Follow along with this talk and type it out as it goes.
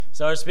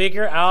So our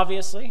speaker,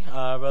 obviously,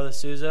 Brother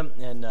Souza,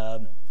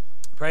 and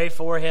pray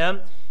for him.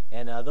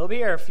 And they'll be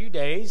here a few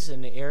days in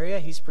the area.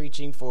 He's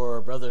preaching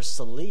for Brother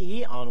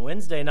Salih on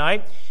Wednesday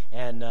night,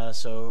 and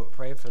so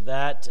pray for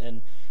that.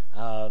 And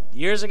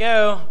years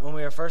ago, when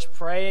we were first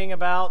praying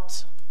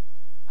about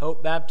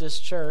Hope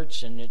Baptist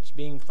Church and it's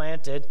being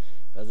planted,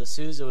 Brother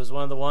Souza was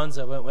one of the ones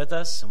that went with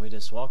us, and we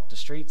just walked the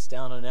streets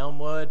down in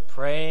Elmwood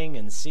praying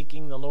and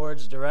seeking the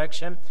Lord's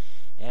direction.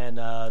 And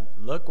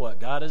look what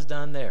God has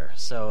done there.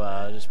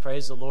 So just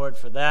praise the Lord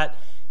for that.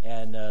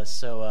 And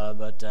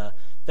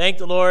thank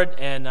the Lord,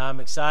 and I'm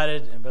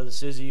excited. And Brother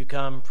Souza, you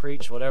come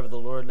preach whatever the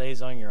Lord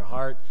lays on your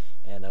heart.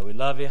 And we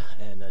love you,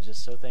 and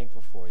just so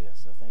thankful for you.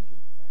 So thank you.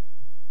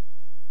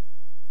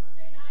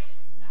 Sunday night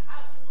in the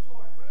house of the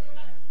Lord.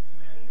 Amen?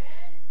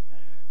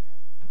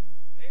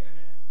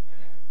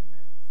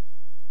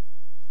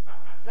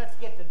 Let's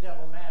get the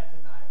devil mad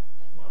tonight.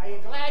 Are you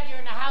glad you're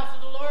in the house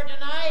of the Lord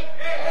tonight?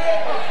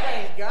 Oh,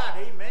 praise God.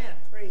 Amen.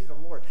 Praise the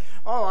Lord.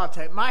 Oh, I'll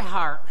tell you, my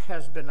heart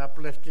has been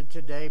uplifted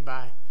today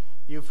by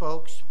you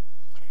folks.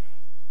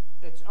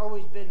 It's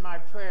always been my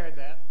prayer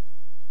that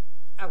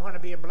I want to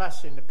be a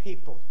blessing to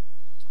people.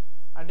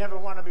 I never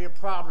want to be a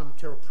problem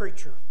to a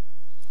preacher.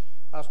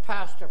 I was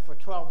pastor for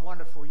 12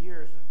 wonderful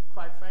years, and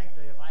quite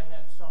frankly, if I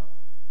had some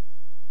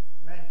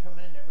men come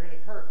in that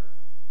really hurt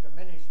the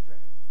ministry,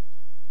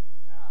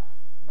 I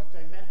don't know if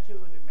they meant to,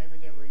 or maybe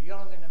they were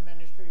young in the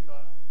ministry,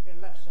 but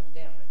it left some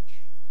damage.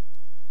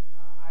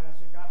 I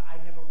said, God, I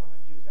never want to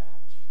do that.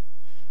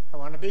 I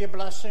want to be a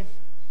blessing.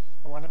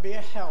 I want to be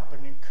a help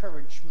and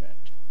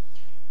encouragement.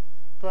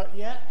 But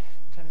yet,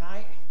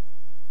 tonight,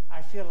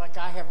 I feel like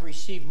I have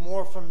received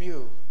more from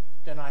you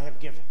than I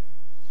have given.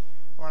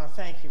 I want to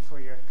thank you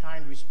for your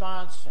kind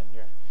response and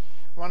your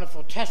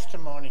wonderful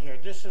testimony here.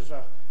 This is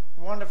a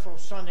wonderful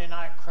Sunday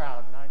night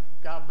crowd, and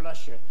God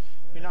bless you.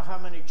 You know how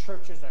many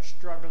churches are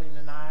struggling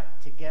tonight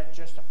to get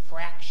just a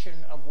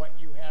fraction of what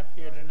you have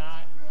here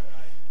tonight?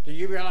 Do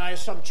you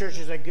realize some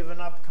churches are giving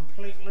up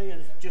completely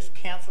and just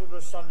canceled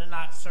the Sunday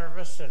night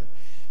service and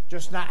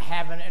just not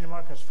having it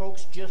anymore because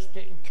folks just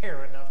didn't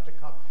care enough to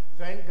come?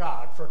 Thank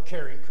God for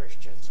caring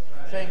Christians.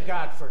 Thank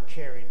God for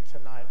caring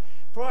tonight.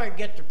 Before I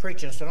get to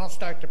preaching, so don't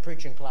start the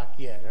preaching clock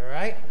yet, all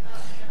right?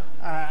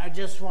 I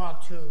just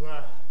want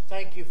to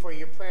thank you for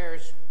your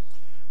prayers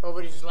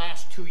over these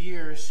last 2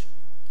 years.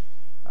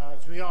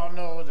 As we all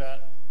know,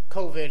 that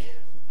COVID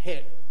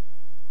hit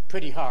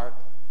pretty hard,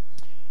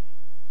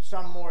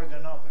 some more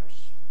than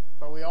others,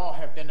 but we all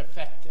have been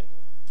affected.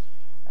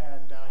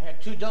 And I had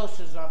 2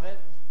 doses of it.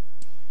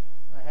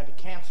 I had to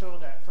cancel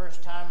that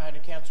first time. I had to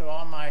cancel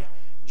all my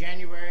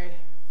January,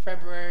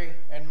 February,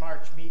 and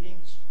March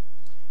meetings.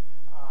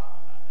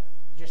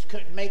 Just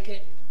couldn't make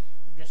it.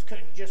 Just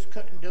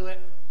couldn't do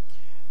it.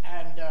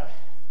 And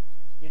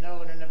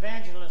when an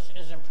evangelist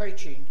isn't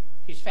preaching,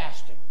 he's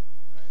fasting.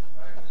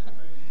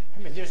 I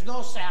mean, there's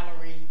no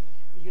salary.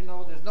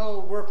 There's no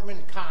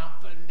workman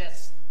comp, and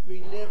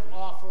we live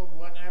off of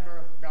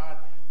whatever God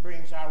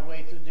brings our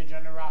way through the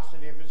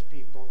generosity of His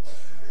people.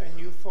 And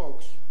you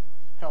folks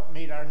help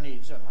meet our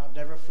needs, and I'll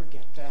never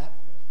forget that.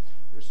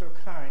 You're so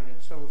kind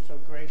and so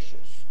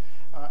gracious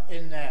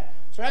in that.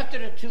 So after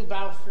the 2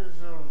 bouts of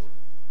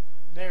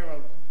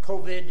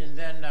COVID, and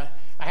then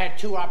I had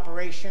 2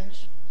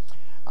 operations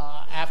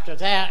after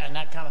that, and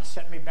that kind of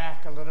set me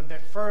back a little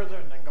bit further.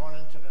 And then going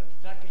into the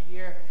 2nd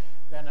year,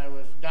 then I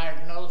was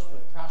diagnosed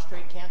with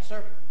prostate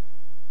cancer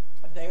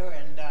there,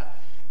 and that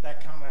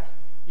kind of,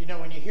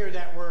 when you hear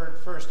that word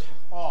first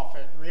off,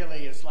 it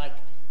really is like,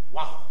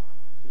 wow.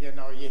 You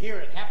hear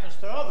it happens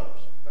to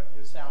others, but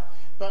yourself.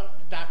 But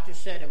the doctor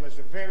said it was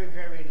a very,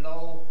 very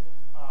low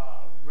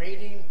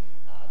rating.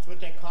 It's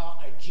what they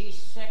call a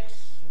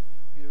G6.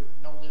 You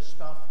know this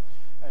stuff.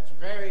 It's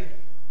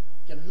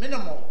the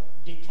minimal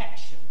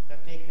detection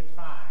that they could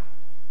find.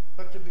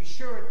 But to be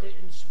sure it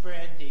didn't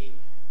spread, the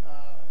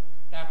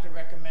doctor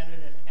recommended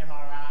an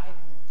MRI,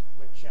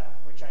 which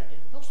I did.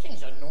 Those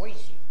things are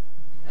noisy.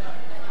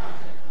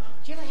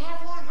 Do you ever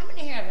have one? How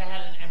many have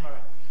had an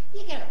MRI?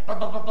 You get a I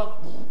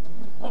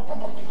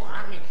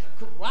mean,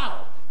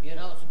 wow.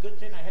 It's a good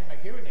thing I had my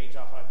hearing aids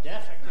off. I'm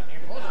deaf. I couldn't hear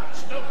most of it. It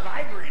still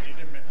vibrated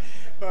in me.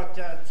 But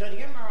so the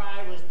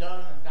MRI was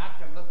done, and the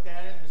doctor looked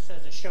at it and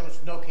says it shows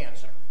no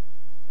cancer.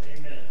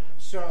 Amen.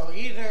 So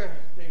either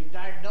the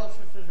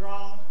diagnosis was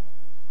wrong,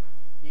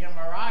 the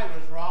MRI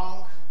was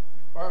wrong,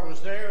 or it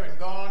was there and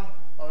gone,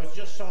 or it's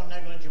just so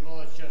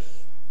negligible it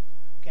just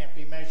can't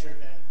be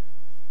measured and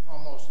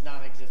almost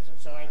non-existent.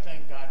 So I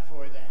thank God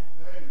for that.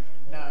 Amen.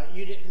 Now,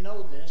 you didn't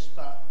know this,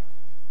 but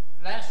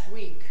last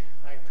week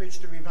I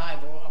preached a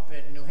revival up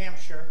in New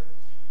Hampshire.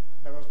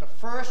 That was the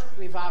first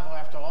revival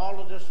after all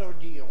of this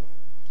ordeal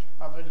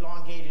of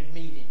elongated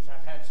meetings.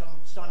 I've had some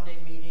Sunday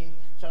meeting,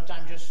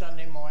 sometimes just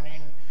Sunday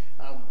morning,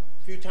 a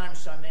few times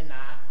Sunday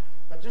night.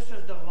 But this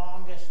was the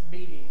longest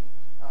meeting,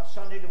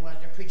 Sunday to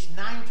Wednesday. I preached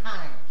 9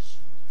 times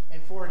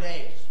in 4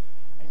 days.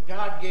 And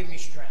God gave me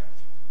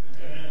strength.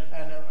 Amen.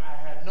 And I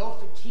had no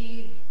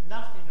fatigue,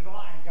 nothing at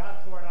all. And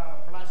God poured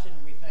out a blessing,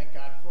 and we thank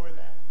God for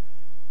that.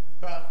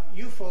 But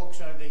you folks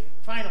are the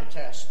final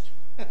test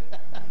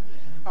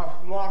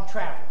of long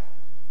travel.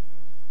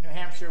 New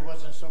Hampshire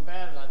wasn't so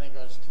bad. I think it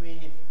was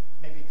maybe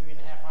 3.5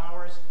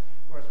 hours.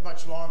 It was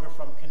much longer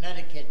from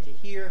Connecticut to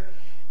here.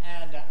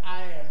 And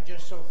I am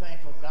just so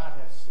thankful God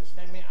has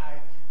sustained me.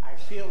 I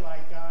feel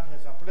like God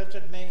has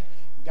uplifted me.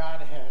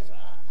 God has,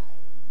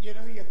 you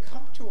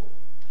come to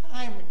a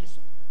time when you say,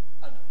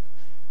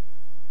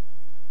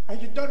 are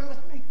you done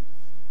with me?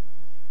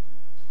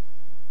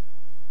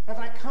 Have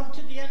I come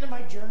to the end of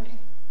my journey?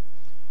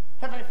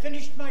 Have I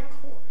finished my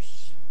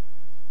course?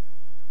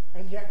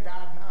 And yet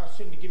God now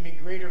seems to give me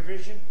greater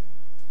vision,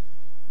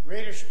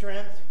 greater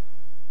strength,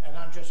 and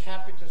I'm just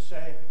happy to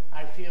say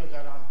I feel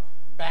that I'm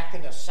back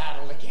in the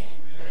saddle again.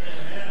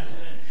 Amen.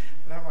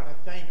 And I want to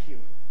thank you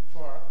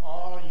for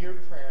all your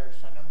prayers.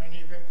 I know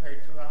many of you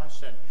prayed for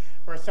us, and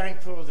we're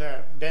thankful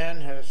that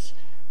Ben has,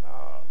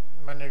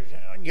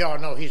 you all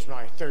know he's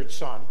my third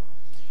son.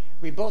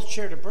 We both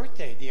shared a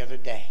birthday the other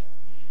day,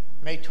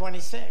 May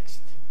 26th.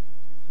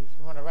 If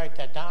you want to write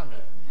that down, you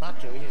want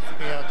to, you should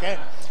be okay.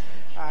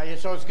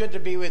 So it's good to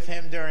be with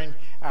him during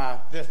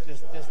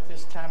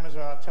this time as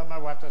well. I'll tell my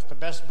wife that's the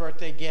best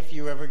birthday gift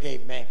you ever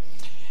gave me.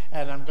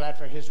 And I'm glad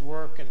for his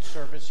work and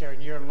service here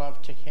and your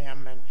love to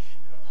him, and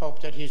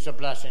hope that he's a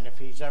blessing. If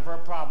he's ever a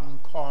problem,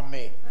 call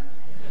me.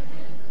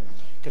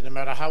 Because no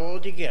matter how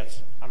old he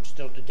gets, I'm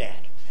still the dad.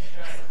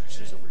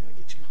 We're going to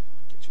get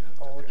you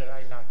out. Oh, did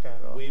I knock that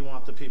off? We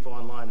want the people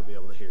online to be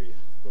able to hear you,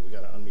 but we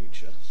got to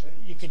unmute you. So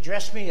you can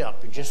dress me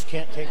up, you just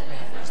can't take me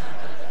out.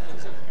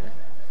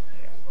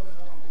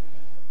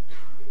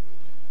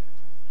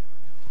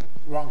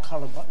 Wrong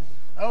color button.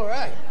 All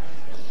right.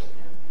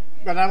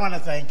 But I want to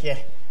thank you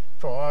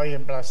for all your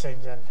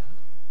blessings, and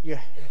you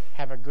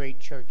have a great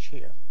church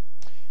here.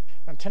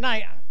 And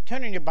tonight,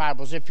 turn in your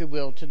Bibles, if you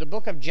will, to the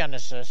book of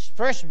Genesis,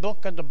 first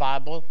book of the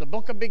Bible, the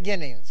book of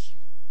beginnings,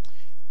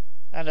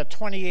 and the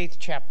 28th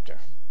chapter.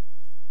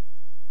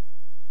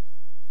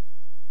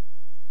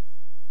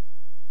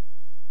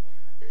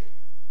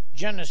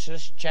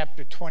 Genesis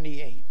chapter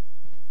 28.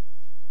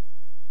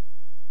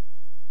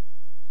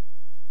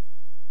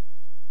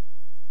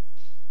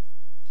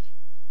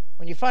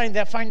 When you find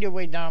that, find your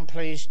way down,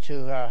 please,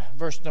 to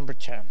verse number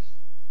 10.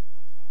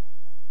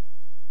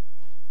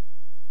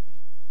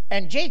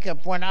 And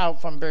Jacob went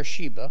out from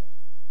Beersheba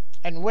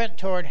and went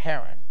toward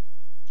Haran.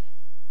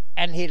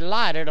 And he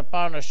lighted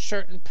upon a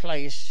certain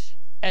place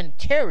and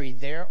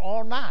tarried there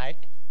all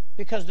night,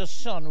 because the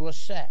sun was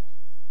set.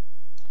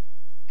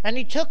 And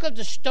he took of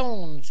the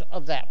stones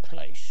of that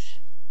place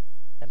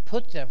and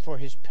put them for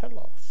his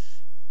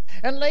pillows,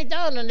 and lay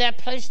down in that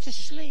place to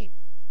sleep.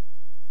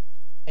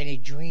 And he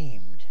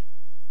dreamed.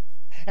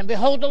 And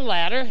behold, a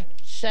ladder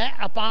sat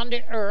upon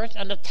the earth,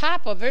 and the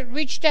top of it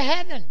reached to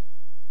heaven.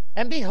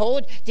 And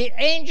behold, the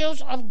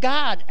angels of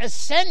God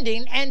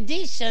ascending and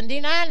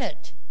descending on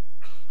it.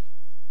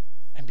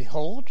 And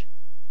behold,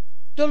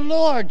 the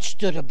Lord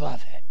stood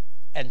above it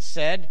and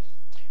said,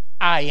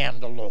 I am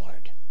the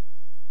Lord,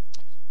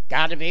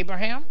 God of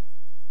Abraham,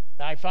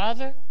 thy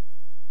father,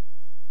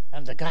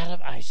 and the God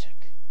of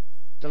Isaac.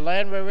 The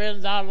land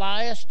wherein thou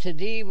liest, to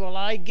thee will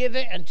I give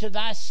it, and to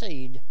thy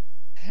seed.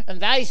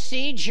 And thy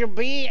seed shall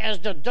be as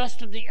the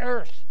dust of the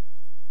earth,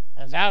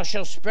 and thou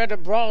shalt spread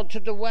abroad to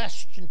the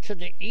west, and to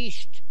the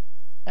east,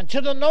 and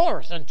to the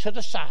north, and to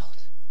the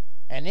south.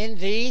 And in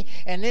thee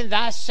and in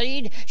thy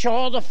seed shall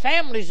all the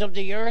families of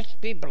the earth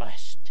be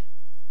blessed.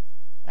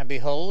 And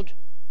behold,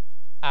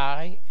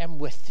 I am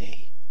with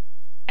thee,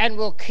 and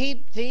will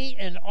keep thee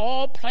in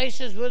all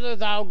places whither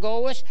thou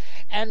goest,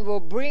 and will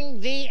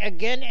bring thee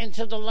again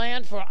into the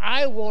land, for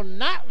I will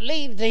not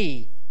leave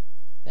thee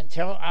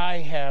until I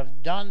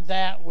have done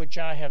that which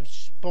I have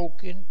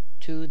spoken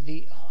to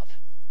thee of.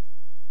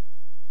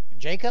 And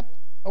Jacob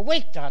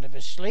awaked out of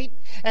his sleep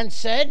and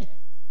said,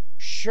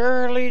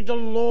 Surely the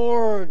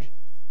Lord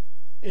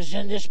is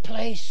in this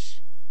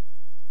place,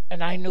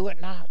 and I knew it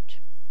not.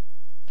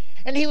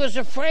 And he was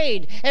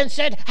afraid and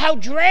said, How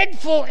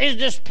dreadful is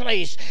this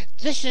place!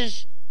 This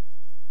is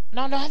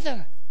none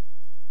other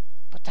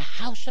but the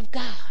house of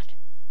God,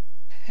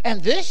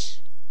 and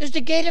this is the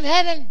gate of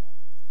heaven.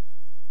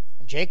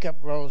 Jacob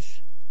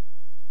rose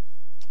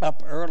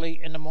up early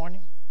in the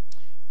morning,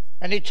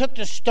 and he took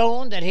the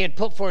stone that he had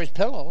put for his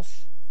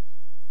pillows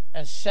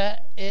and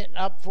set it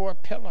up for a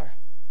pillar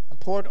and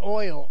poured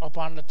oil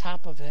upon the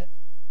top of it.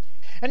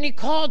 And he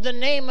called the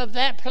name of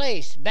that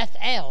place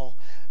Bethel,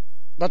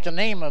 but the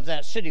name of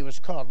that city was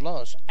called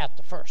Luz at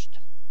the first.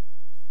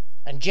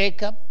 And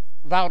Jacob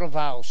vowed a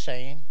vow,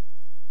 saying,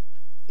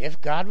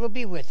 If God will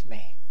be with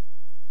me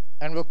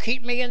and will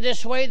keep me in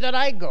this way that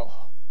I go,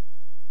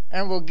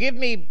 and will give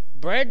me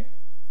bread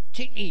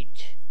to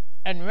eat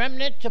and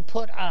remnant to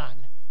put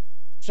on,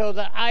 so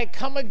that I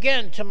come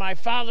again to my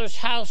father's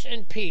house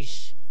in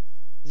peace,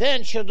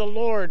 then shall the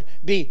Lord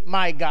be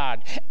my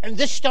God. And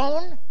this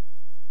stone,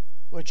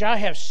 which I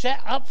have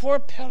set up for a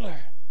pillar,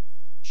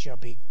 shall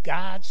be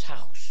God's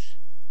house.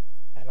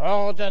 And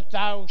all that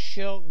thou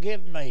shalt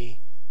give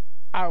me,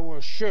 I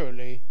will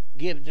surely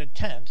give the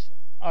tenth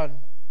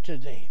unto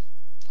thee.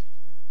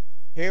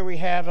 Here we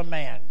have a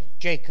man,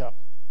 Jacob,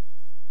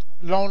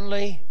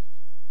 lonely,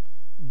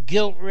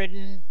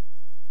 guilt-ridden,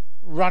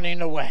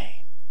 running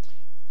away.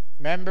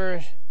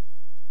 Remember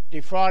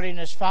defrauding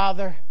his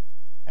father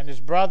and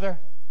his brother?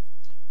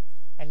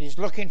 And he's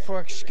looking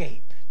for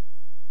escape.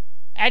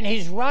 And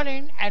he's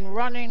running and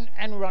running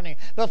and running.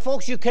 But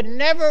folks, you can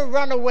never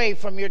run away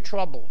from your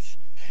troubles.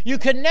 You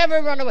can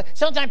never run away.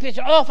 Sometimes people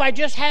say, oh, if I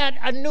just had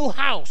a new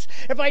house,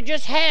 if I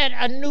just had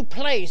a new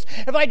place,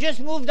 if I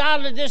just moved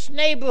out of this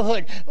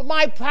neighborhood,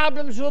 my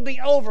problems will be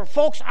over.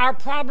 Folks, our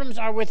problems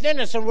are within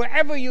us, and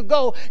wherever you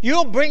go,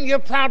 you'll bring your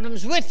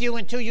problems with you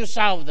until you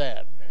solve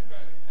them.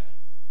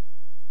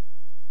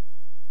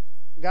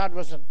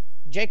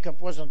 Jacob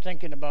wasn't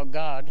thinking about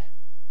God,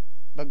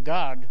 but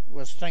God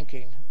was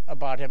thinking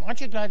about him.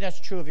 Aren't you glad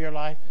that's true of your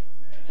life?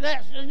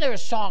 Isn't there a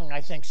song, I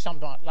think,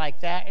 somewhat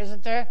like that,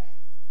 isn't there?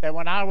 That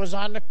when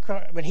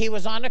he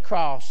was on the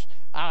cross,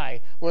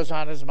 I was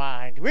on his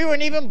mind. We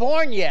weren't even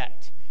born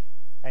yet,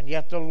 and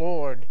yet the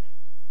Lord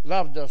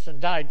loved us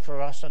and died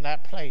for us in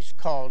that place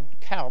called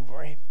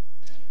Calvary.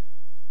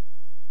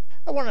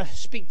 I want to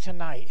speak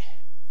tonight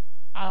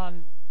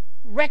on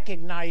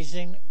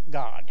recognizing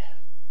God.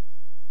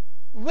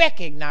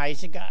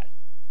 Recognizing God.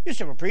 You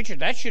say, well, preacher,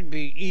 that should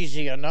be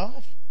easy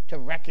enough to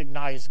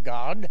recognize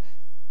God.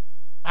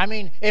 I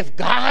mean, if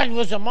God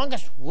was among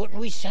us, wouldn't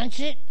we sense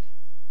it?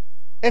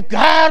 If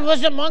God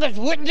was among us,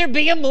 wouldn't there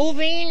be a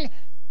moving?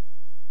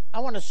 I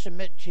want to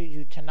submit to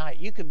you tonight.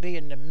 You could be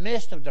in the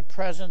midst of the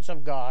presence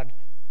of God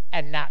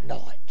and not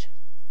know it.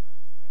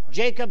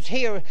 Jacob's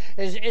here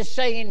is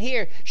saying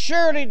here,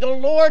 surely the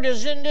Lord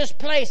is in this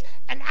place,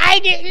 and I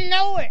didn't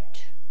know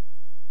it.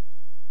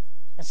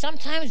 And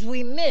sometimes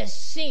we miss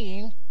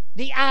seeing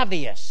the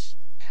obvious.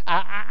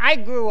 I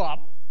grew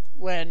up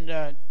when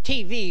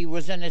TV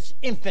was in its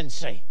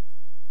infancy.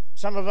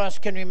 Some of us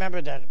can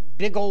remember the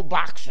big old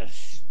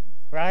boxes,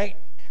 right?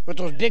 With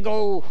those big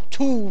old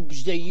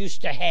tubes they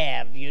used to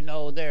have, you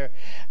know, there.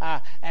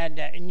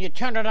 And you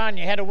turn it on,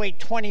 you had to wait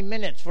 20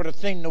 minutes for the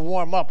thing to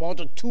warm up. All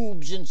the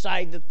tubes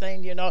inside the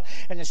thing, you know.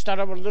 And it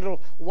started with a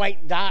little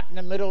white dot in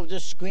the middle of the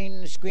screen.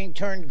 And the screen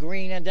turned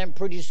green, and then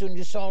pretty soon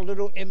you saw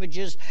little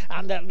images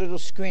on that little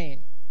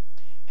screen.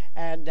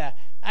 And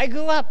I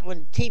grew up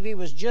when TV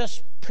was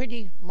just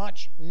pretty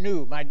much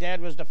new. My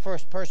dad was the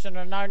first person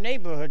in our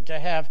neighborhood to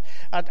have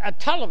a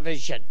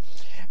television.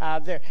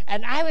 And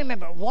I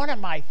remember one of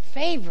my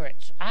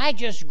favorites. I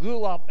just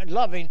grew up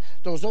loving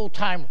those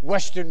old-time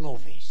Western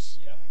movies.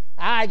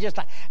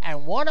 Yep.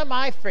 And one of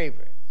my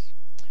favorites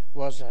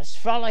was this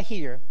fella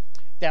here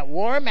that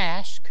wore a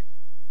mask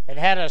and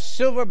had a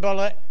silver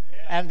bullet,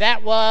 and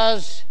that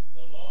was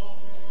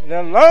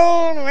the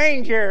Lone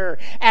Ranger.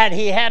 And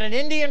he had an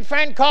Indian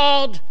friend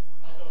called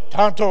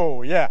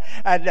Tonto, yeah.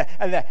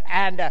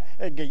 I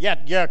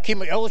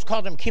always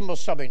called him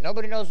Kimosabe.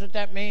 Nobody knows what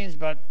that means,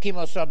 but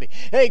Kimosabe.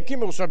 Hey,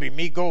 Kimosabe,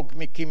 me go,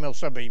 me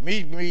Kimosabe.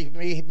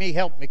 Me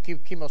help me,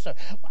 Kimosabe.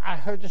 I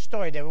heard the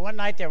story. One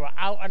night they were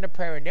out on the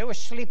prairie, and they were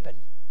sleeping.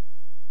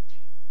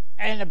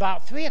 And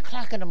about 3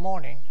 o'clock in the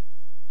morning,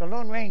 the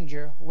Lone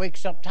Ranger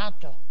wakes up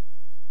Tonto.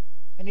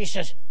 And he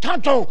says,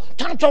 Tonto,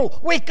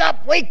 wake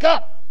up, wake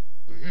up.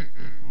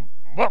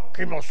 What,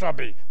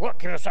 Kimosabe? What,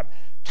 Kimosabe?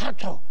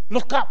 Tonto,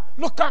 look up.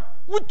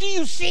 What do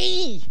you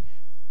see?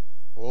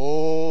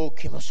 Oh,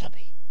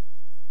 Kimosabe,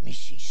 me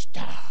see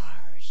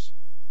stars.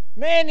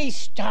 Many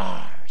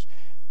stars.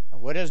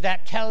 And what does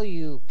that tell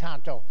you,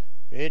 Tonto?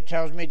 It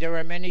tells me there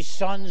are many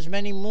suns,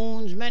 many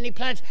moons, many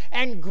planets,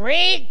 and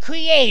great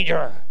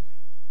creator.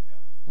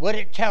 What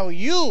it tell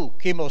you,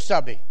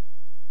 Kimosabe?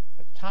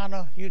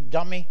 Tonto, you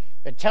dummy.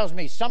 It tells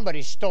me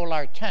somebody stole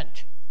our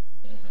tent.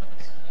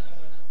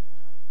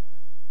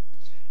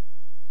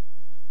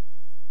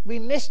 We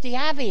miss the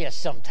obvious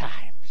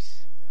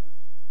sometimes.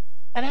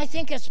 And I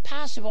think it's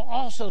possible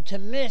also to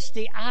miss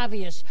the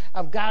obvious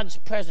of God's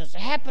presence. It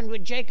happened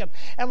with Jacob.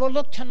 And we'll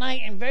look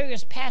tonight in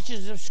various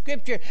passages of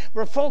Scripture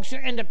where folks are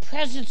in the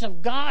presence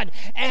of God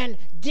and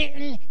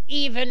didn't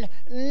even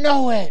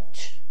know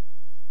it.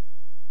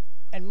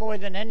 And more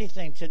than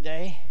anything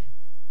today,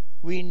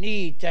 we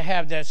need to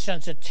have that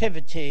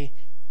sensitivity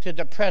to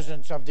the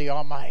presence of the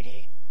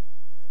Almighty.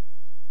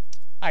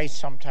 I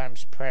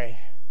sometimes pray,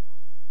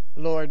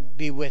 Lord,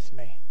 be with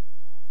me.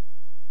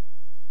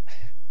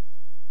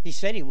 He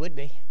said he would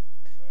be.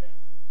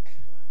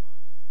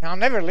 I'll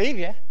never leave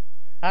you.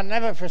 I'll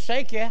never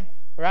forsake you,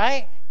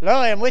 right? Lo,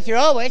 I'm with you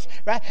always,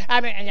 right? I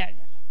mean,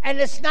 and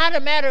it's not a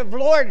matter of,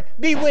 Lord,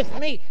 be with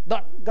me,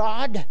 but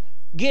God,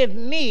 give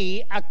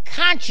me a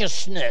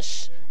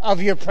consciousness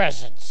of your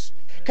presence.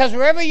 Because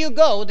wherever you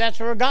go, that's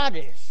where God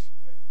is.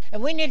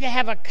 And we need to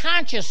have a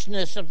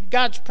consciousness of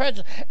God's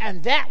presence,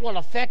 and that will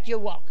affect your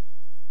walk.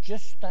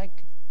 Just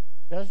like,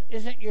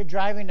 isn't your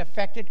driving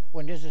affected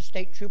when there's a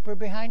state trooper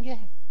behind you?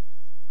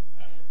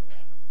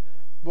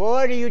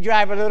 Boy, do you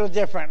drive a little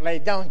differently,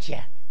 don't you?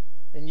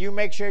 And you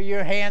make sure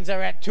your hands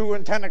are at 2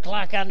 and 10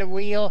 o'clock on the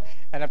wheel.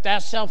 And if that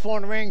cell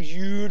phone rings,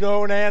 you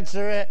don't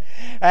answer it.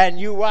 And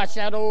you watch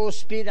that old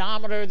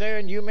speedometer there,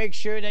 and you make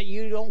sure that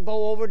you don't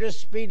go over the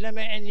speed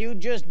limit, and you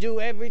just do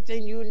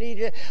everything you need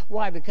to.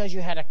 Why? Because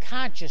you had a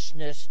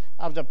consciousness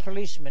of the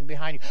policeman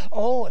behind you.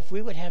 Oh, if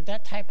we would have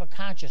that type of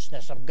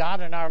consciousness of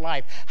God in our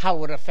life, how it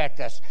would affect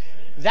us.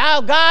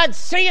 Thou, God,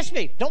 seest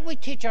me. Don't we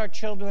teach our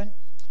children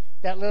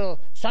that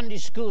little Sunday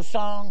school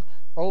song?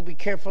 Oh, be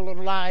careful,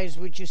 little eyes,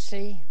 what you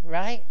see,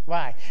 right?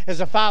 Why? There's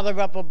a Father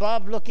up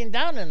above looking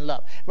down in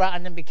love, right?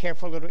 And then be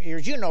careful, little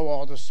ears. You know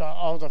all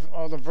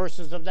the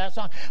verses of that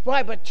song.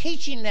 Why? But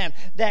teaching them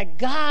that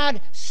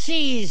God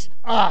sees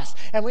us,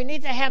 and we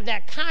need to have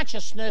that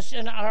consciousness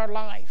in our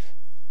life.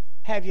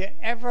 Have you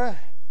ever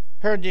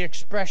heard the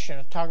expression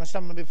of talking to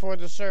someone before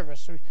the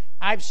service?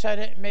 I've said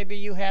it, maybe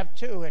you have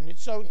too, and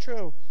it's so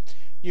true.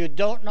 You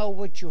don't know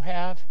what you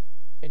have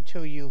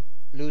until you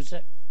lose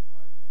it.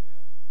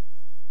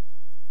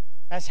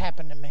 That's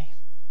happened to me.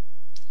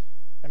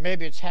 And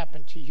maybe it's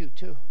happened to you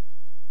too.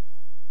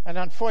 And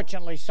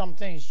unfortunately, some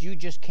things you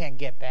just can't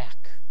get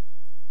back.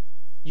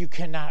 You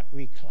cannot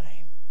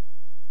reclaim.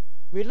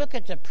 We look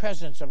at the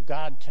presence of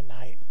God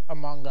tonight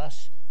among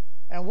us,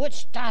 and what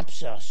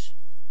stops us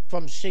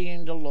from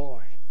seeing the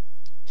Lord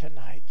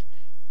tonight?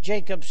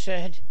 Jacob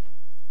said,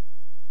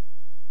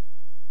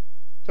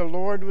 the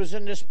Lord was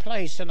in this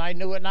place, and I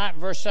knew it not.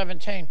 Verse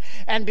 17.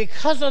 And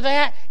because of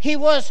that, he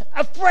was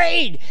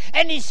afraid.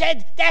 And he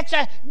said, that's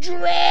a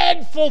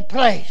dreadful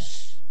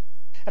place.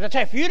 And I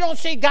tell you, if you don't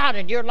see God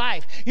in your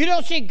life, you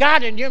don't see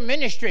God in your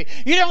ministry,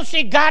 you don't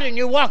see God in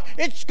your walk,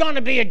 it's going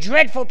to be a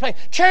dreadful place.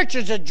 Church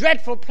is a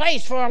dreadful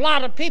place for a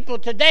lot of people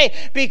today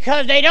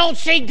because they don't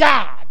see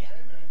God.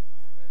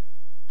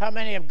 How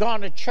many have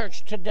gone to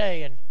church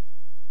today and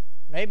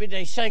maybe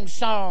they sang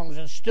songs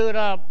and stood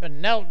up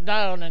and knelt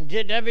down and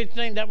did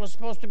everything that was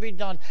supposed to be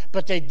done,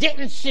 but they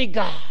didn't see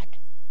God.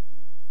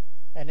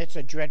 And it's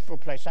a dreadful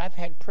place. I've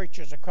had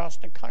preachers across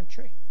the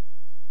country,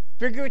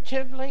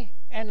 figuratively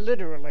and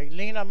literally,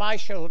 lean on my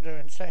shoulder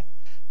and say,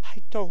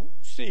 I don't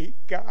see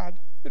God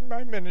in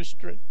my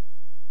ministry.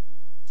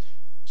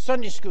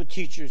 Sunday school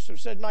teachers have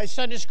said, my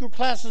Sunday school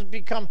class has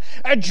become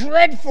a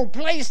dreadful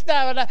place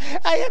now, and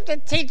I have to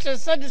teach the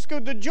Sunday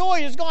school. The joy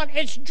is gone.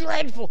 It's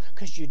dreadful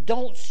because you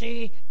don't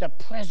see the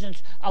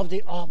presence of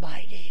the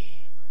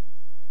Almighty.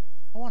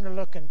 I want to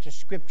look into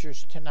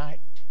scriptures tonight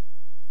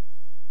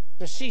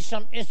to see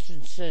some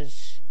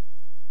instances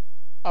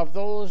of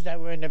those that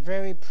were in the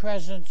very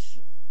presence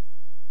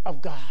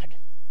of God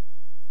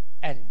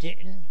and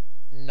didn't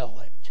know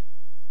it.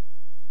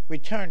 We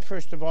turn,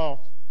 first of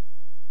all,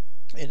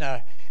 in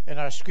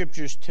our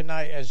scriptures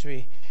tonight as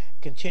we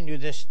continue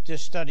this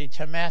study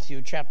to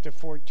Matthew chapter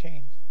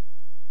 14.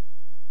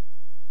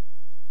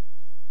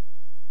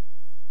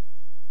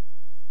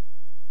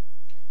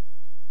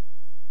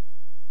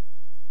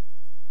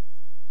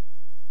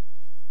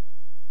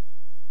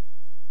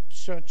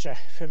 Such a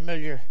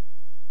familiar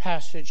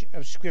passage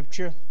of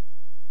scripture.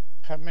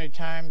 How many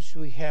times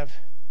we have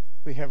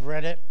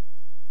read it?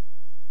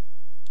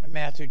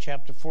 Matthew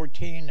chapter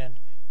 14, and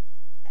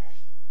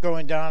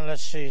going down,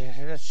 let's see,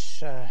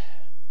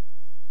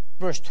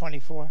 verse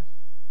 24.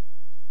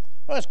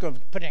 Well, let's go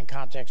put it in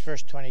context,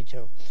 verse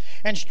 22.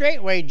 And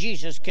straightway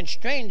Jesus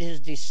constrained his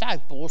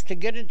disciples to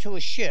get into a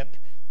ship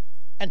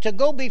and to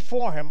go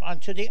before him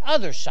unto the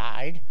other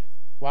side,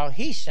 while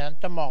he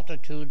sent the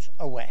multitudes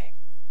away.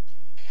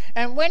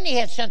 And when he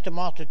had sent the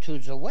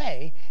multitudes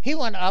away, he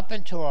went up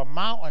into a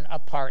mountain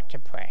apart to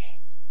pray.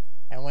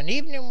 And when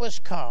evening was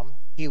come,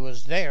 he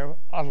was there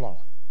alone.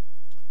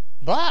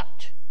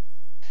 But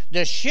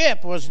the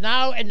ship was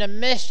now in the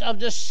midst of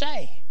the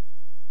sea,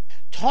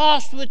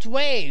 tossed with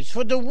waves,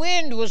 for the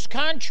wind was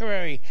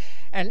contrary.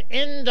 And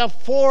in the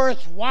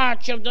fourth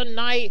watch of the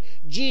night,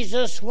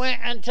 Jesus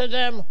went unto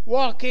them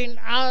walking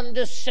on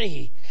the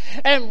sea.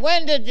 And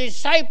when the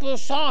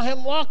disciples saw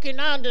him walking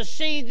on the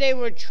sea, they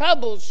were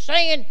troubled,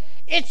 saying,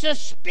 It's a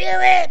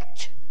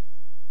spirit!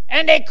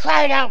 And they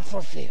cried out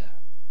for fear.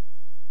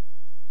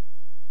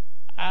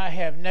 I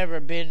have never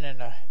been in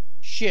a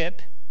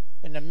ship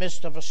in the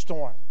midst of a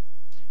storm.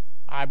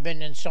 I've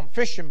been in some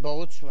fishing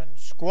boats when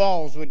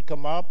squalls would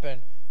come up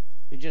and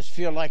you just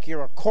feel like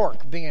you're a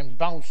cork being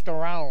bounced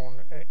around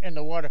in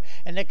the water.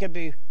 And it could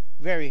be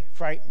very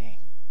frightening.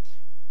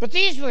 But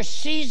these were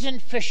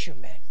seasoned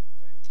fishermen.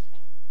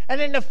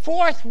 And in the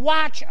fourth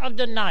watch of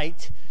the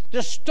night,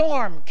 the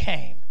storm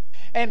came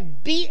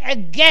and beat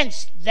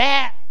against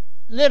that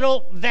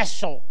little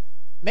vessel.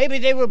 Maybe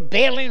they were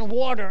bailing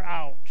water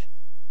out,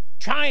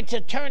 trying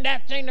to turn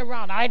that thing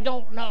around. I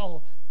don't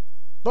know.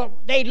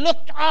 But they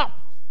looked up,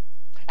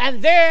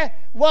 and there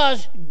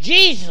was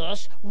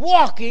Jesus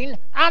walking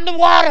on the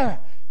water.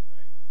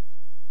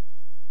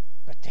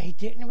 But they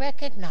didn't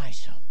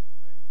recognize him.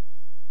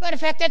 Matter of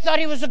fact, they thought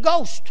he was a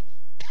ghost.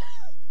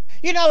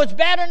 You know, it's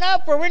bad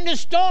enough we're in the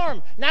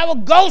storm. Now a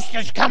ghost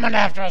is coming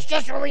after us,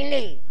 just what we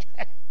need.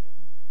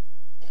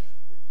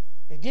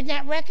 They did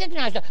not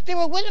recognize him. They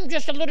were with him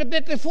just a little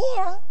bit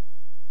before.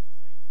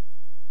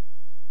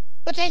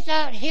 But they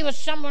thought he was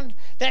someone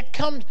that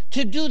come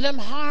to do them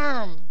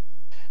harm.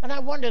 And I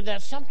wonder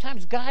that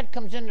sometimes God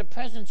comes in the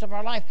presence of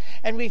our life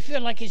and we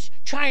feel like he's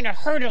trying to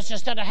hurt us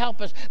instead of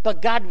help us.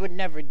 But God would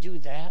never do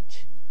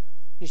that.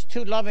 He's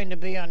too loving to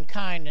be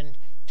unkind and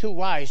too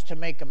wise to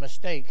make a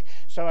mistake.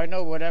 So I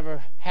know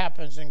whatever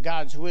happens in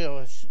God's will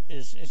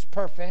is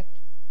perfect.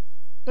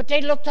 But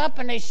they looked up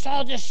and they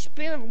saw this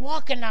Spirit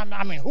walking on.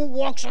 I mean, who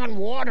walks on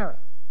water?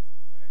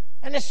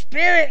 And the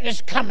Spirit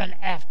is coming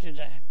after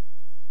them.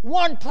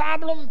 One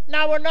problem,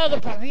 now another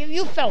problem.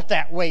 You felt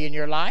that way in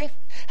your life.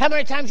 How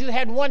many times you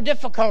had one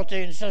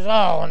difficulty and says,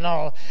 oh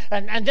no,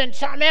 and then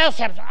something else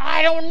happens.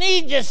 I don't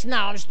need this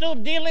now. I'm still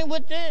dealing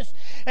with this.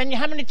 And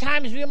how many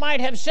times you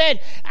might have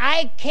said,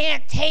 I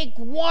can't take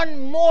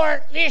one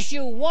more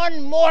issue,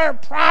 one more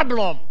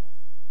problem.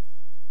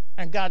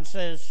 And God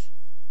says,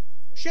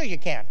 sure you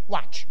can.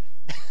 Watch.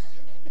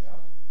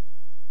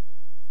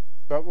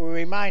 But we're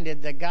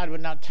reminded that God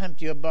would not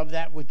tempt you above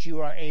that which you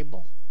are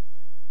able,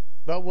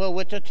 but will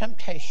with the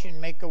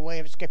temptation make a way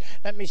of escape.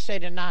 Let me say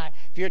tonight,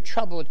 if you're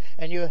troubled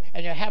and you're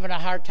having a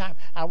hard time,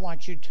 I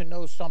want you to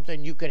know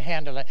something. You could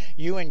handle it.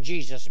 You and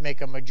Jesus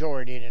make a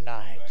majority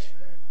tonight.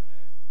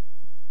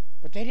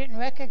 But they didn't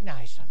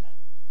recognize him.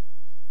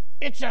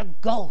 It's a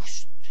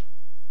ghost.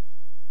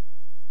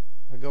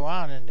 We go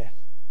on in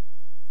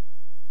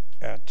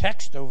the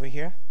text over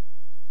here.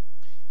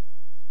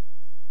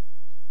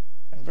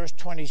 In verse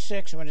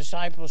 26, when the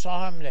disciples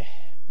saw him,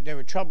 they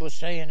were troubled,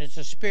 saying, it's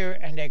a spirit,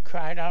 and they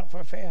cried out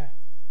for fear.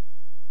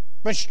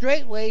 But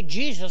straightway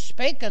Jesus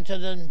spake unto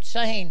them,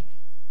 saying,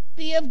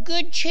 be of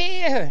good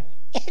cheer,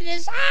 it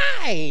is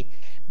I,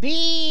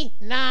 be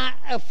not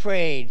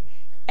afraid.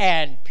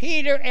 And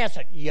Peter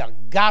answered, you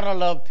gotta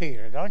love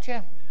Peter, don't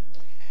you?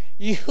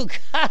 You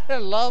gotta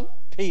love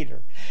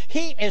Peter.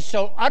 He is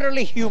so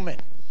utterly human.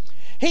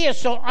 He is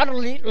so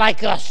utterly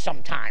like us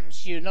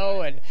sometimes,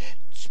 and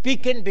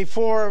speaking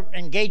before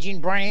engaging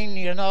brain,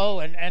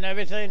 and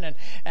everything,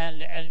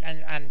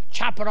 and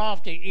chopping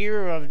off the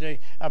ear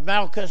of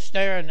Malchus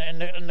there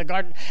in the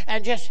garden,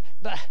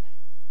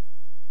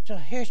 so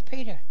here's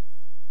Peter.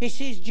 He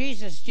sees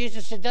Jesus.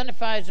 Jesus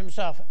identifies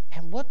himself,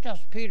 and what does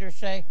Peter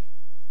say?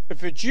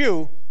 If it's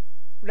you,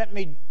 let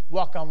me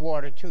walk on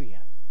water to you.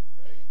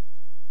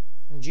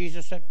 And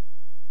Jesus said,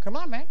 come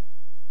on, man.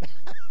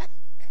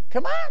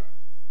 Come on.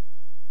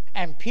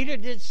 And Peter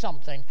did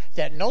something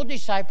that no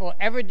disciple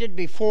ever did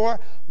before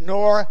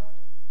nor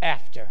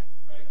after.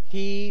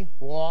 He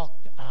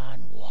walked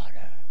on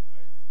water.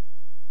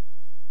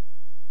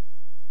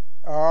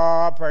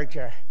 Oh,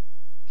 preacher,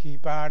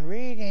 keep on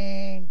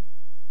reading.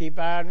 Keep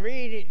on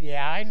reading.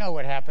 Yeah, I know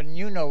what happened.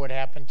 You know what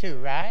happened too,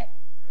 right?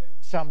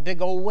 Some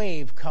big old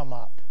wave come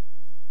up.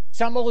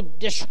 Some old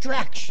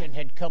distraction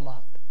had come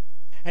up.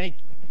 And he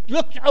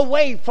looked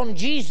away from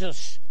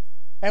Jesus.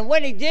 And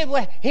when he did,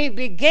 he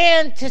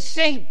began to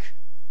sink.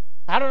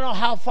 I don't know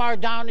how far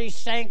down he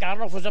sank. I don't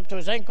know if it was up to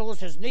his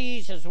ankles, his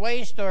knees, his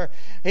waist, or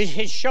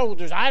his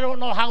shoulders. I don't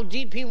know how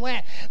deep he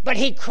went. But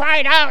he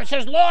cried out and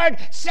says, Lord,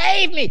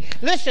 save me.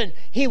 Listen,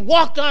 he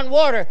walked on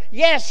water.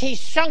 Yes, he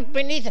sunk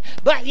beneath it.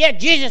 But yet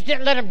Jesus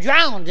didn't let him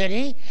drown, did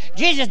he?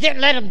 Jesus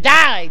didn't let him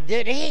die,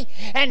 did he?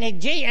 And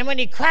when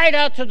he cried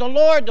out to the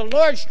Lord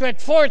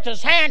stretched forth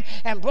his hand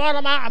and brought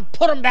him out and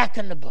put him back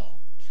in the boat.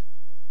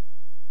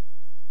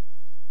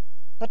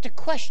 But the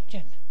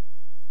question,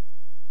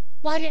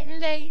 why didn't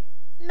they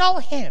know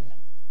him?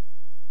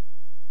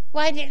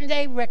 Why didn't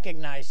they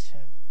recognize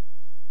him?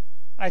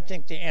 I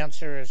think the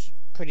answer is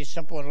pretty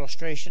simple, an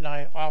illustration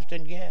I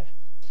often give.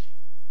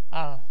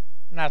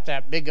 Not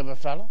that big of a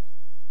fellow.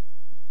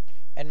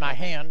 And my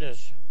hand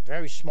is a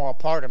very small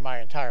part of my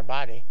entire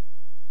body.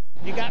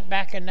 You got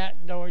back in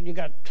that door, you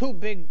got two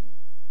big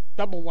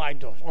double wide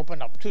doors.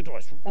 Open up, two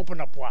doors, open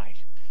up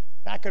wide.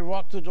 I could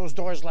walk through those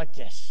doors like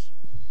this.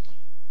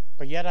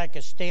 But yet I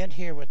could stand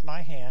here with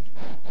my hand,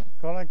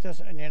 go like this,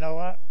 and you know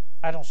what?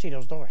 I don't see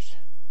those doors.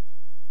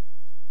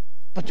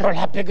 But they're a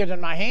lot bigger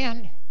than my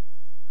hand.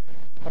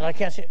 But I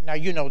can't see it. Now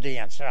you know the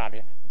answer,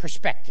 obviously.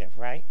 Perspective,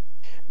 right?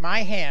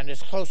 My hand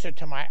is closer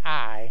to my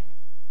eye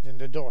than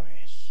the door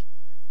is.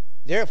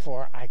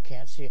 Therefore, I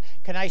can't see it.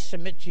 Can I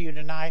submit to you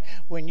tonight?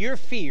 When your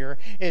fear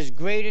is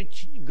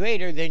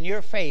greater than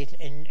your faith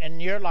in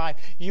your life,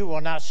 you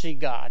will not see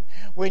God.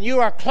 When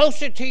you are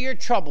closer to your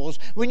troubles,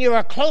 when you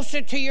are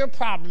closer to your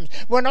problems,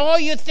 when all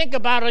you think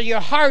about are your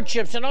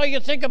hardships and all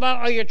you think about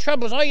are your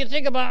troubles, all you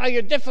think about are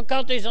your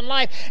difficulties in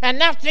life, and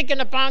not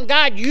thinking upon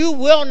God, you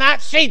will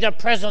not see the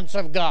presence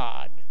of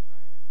God.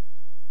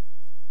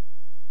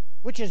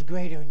 Which is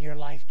greater in your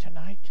life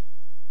tonight?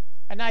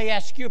 And I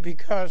ask you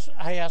because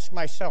I ask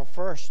myself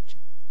first,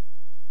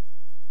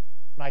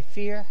 my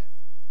fear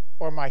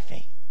or my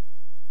faith?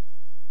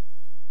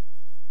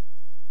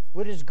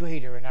 What is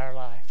greater in our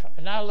life?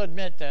 And I'll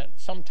admit that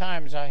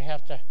sometimes I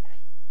have to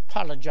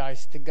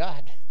apologize to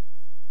God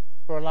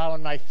for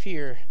allowing my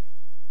fear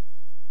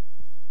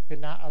to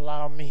not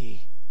allow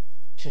me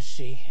to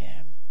see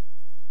him.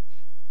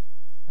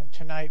 And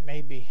tonight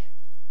maybe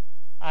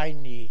I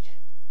need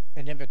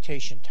an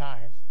invitation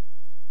time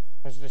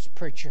as this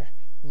preacher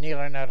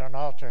kneeling at an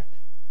altar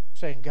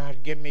saying,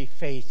 God, give me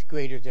faith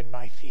greater than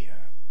my fear.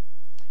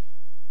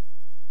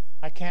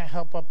 I can't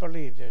help but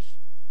believe this.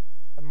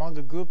 Among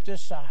a group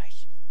this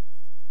size,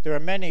 there are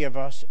many of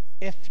us,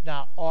 if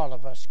not all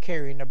of us,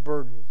 carrying a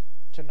burden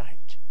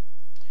tonight.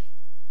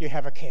 You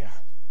have a care.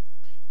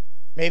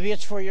 Maybe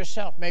it's for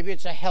yourself. Maybe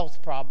it's a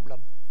health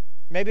problem.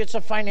 Maybe it's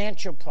a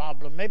financial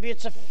problem. Maybe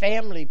it's a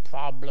family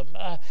problem.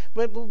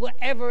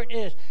 Whatever it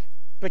is,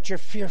 but you're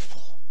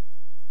fearful.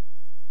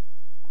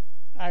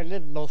 I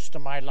lived most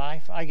of my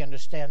life. I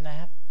understand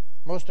that.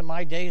 Most of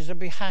my days are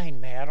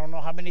behind me. I don't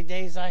know how many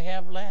days I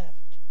have left.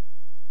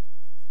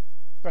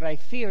 But I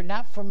fear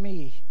not for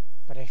me,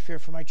 but I fear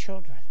for my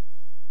children.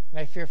 And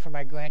I fear for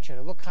my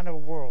grandchildren. What kind of a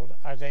world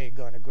are they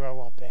going to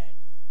grow up in?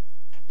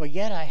 But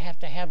yet I have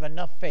to have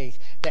enough faith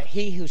that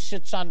he who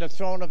sits on the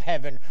throne of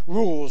heaven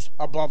rules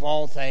above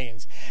all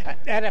things.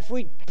 That if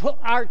we put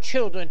our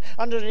children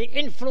under the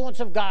influence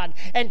of God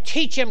and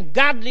teach them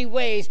godly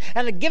ways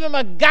and give them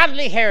a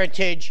godly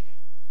heritage,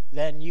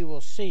 then you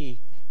will see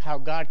how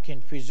God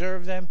can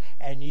preserve them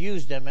and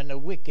use them in a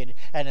wicked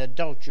and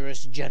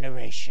adulterous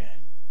generation.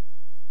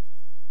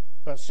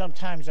 But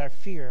sometimes our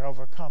fear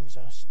overcomes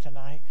us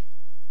tonight.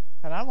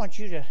 And I want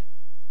you to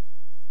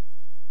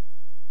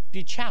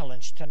be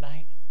challenged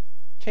tonight.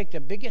 Take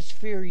the biggest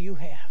fear you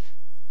have,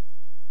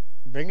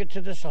 bring it to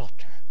this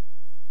altar,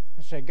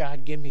 and say,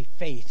 God, give me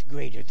faith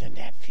greater than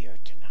that fear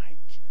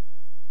tonight.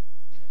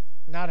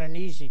 Not an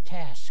easy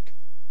task,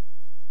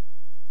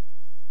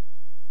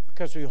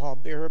 because we all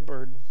bear a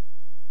burden.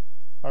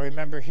 I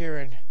remember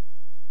hearing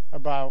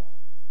about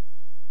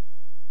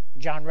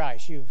John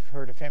Rice. You've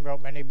heard of him,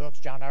 wrote many books,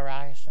 John R.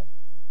 Rice, and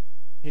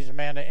he's the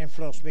man that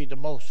influenced me the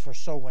most for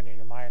soul winning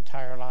in my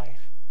entire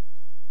life.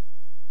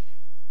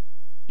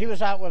 He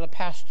was out with a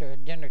pastor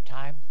at dinner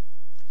time.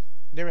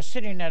 They were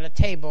sitting at a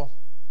table,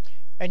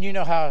 and you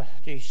know how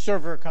the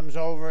server comes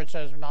over and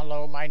says,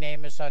 hello, my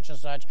name is such and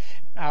such.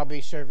 I'll be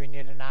serving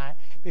you tonight.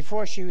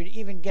 Before she would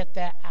even get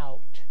that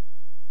out,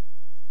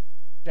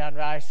 John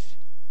Rice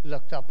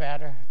looked up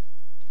at her,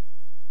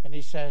 and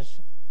he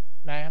says,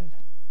 ma'am,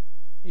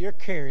 you're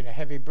carrying a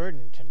heavy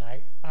burden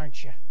tonight,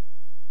 aren't you?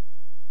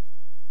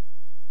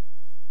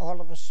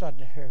 All of a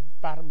sudden, her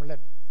bottom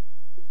lip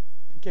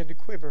began to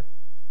quiver.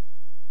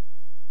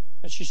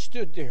 And she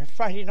stood there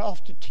fighting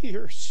off the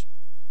tears.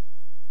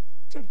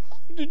 Said,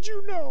 how did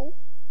you know?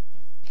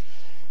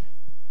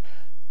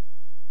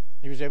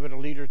 He was able to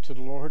lead her to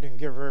the Lord and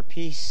give her a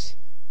peace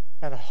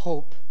and a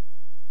hope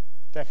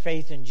that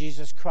faith in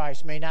Jesus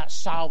Christ may not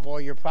solve all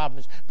your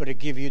problems, but to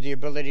give you the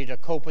ability to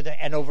cope with it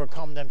and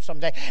overcome them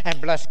someday. And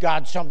bless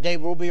God, someday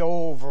we'll be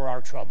over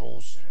our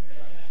troubles.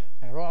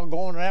 And we're all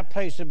going to that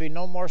place. There'll be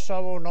no more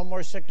sorrow, no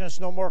more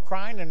sickness, no more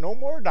crying, and no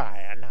more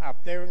dying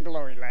up there in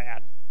glory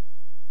land.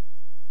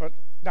 But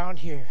down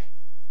here,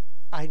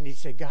 I need to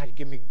say, God,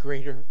 give me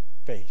greater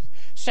faith.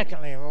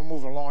 Secondly, and we'll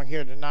move along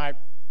here tonight,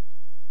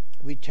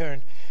 we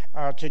turn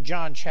to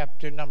John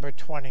chapter number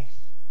 20.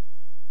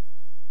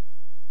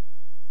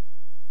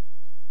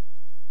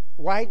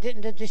 Why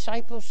didn't the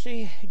disciples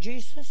see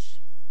Jesus?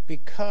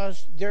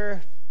 Because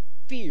their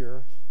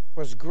fear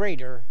was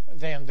greater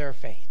than their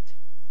faith.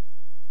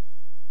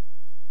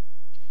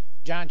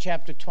 John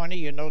chapter 20,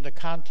 you know the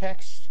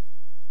context.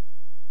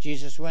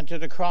 Jesus went to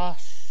the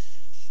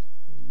cross,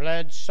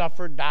 bled,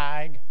 suffered,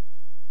 died,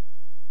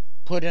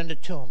 put in the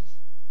tomb.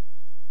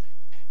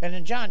 And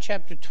in John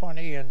chapter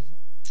 20 and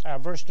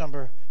verse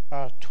number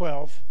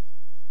 12,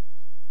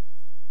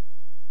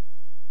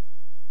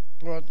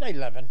 well,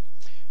 11,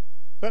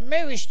 but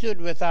Mary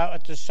stood without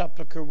at the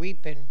sepulchre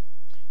weeping,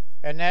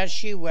 and as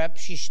she wept,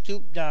 she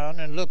stooped down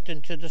and looked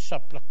into the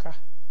sepulchre,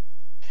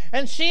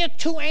 and seeth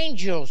two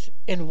angels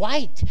in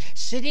white,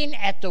 sitting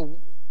at the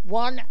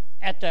one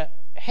at the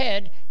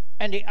head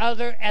and the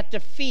other at the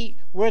feet,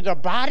 where the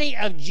body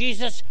of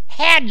Jesus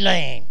had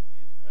lain.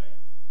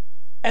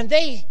 And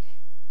they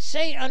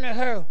say unto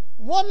her,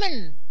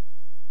 Woman,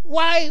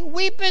 why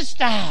weepest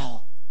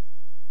thou?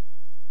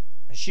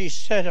 And she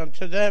said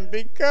unto them,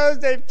 Because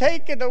they've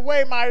taken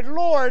away my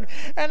Lord,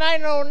 and I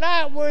know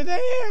not where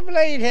they have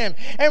laid him.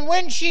 And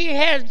when she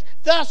had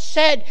thus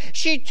said,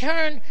 she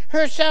turned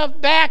herself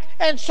back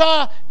and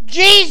saw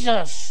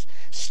Jesus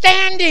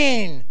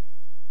standing.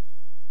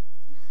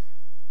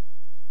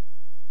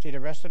 See the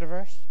rest of the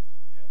verse?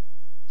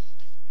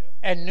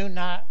 And knew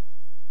not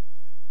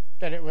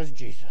that it was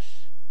Jesus.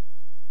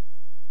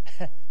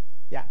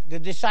 Yeah, the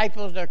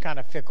disciples, they're kind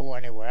of fickle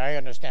anyway, I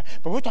understand.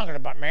 But we're talking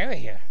about Mary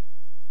here.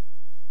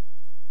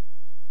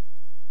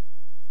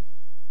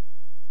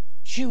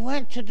 She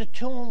went to the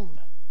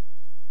tomb.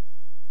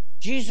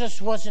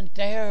 Jesus wasn't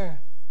there.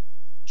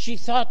 She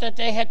thought that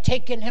they had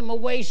taken him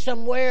away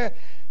somewhere.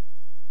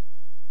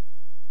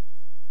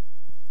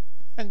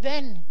 And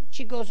then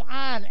she goes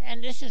on,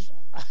 and this is,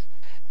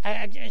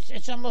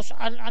 it's almost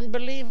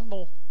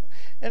unbelievable.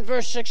 In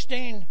verse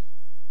 16,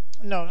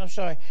 no, I'm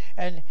sorry,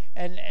 and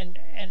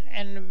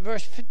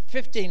verse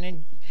 15,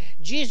 and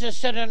Jesus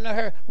said unto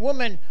her,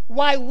 Woman,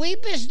 why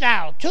weepest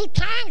thou? 2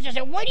 times I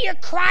said, what are you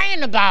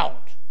crying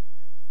about?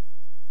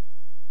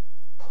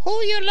 who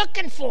are you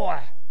looking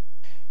for?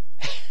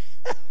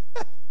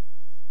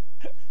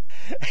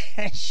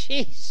 And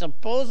she's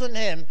supposing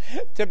him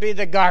to be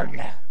the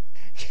gardener.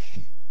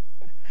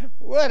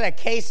 What a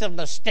case of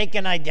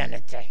mistaken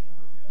identity.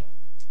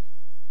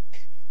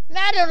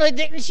 Not only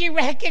didn't she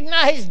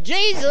recognize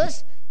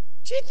Jesus,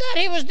 she thought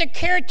he was the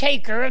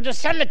caretaker of the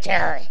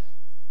cemetery.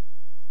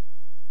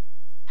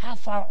 How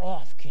far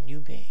off can you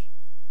be?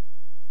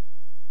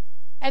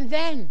 And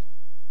then,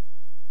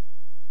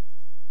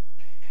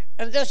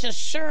 and this is,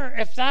 Sir,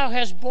 if thou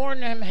hast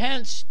borne him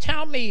hence,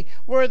 tell me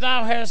where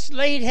thou hast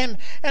laid him,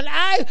 and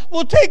I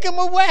will take him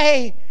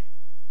away.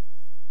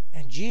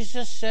 And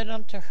Jesus said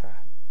unto her,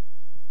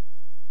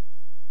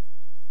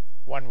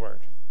 one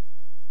word,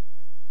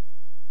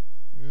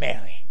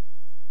 Mary.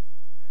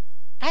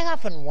 I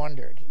often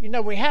wondered,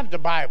 we have the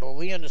Bible,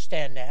 we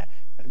understand that,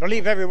 and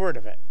believe every word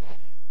of it.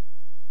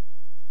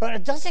 But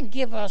it doesn't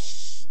give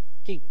us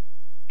the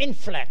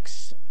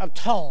inflex of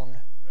tone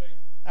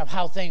of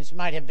how things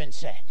might have been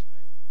said.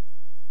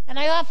 And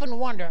I often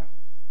wonder,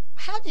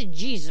 how did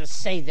Jesus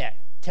say that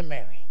to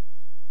Mary?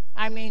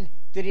 I mean,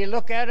 did he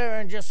look at her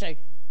and just say,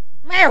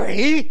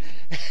 Mary?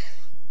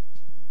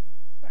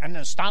 An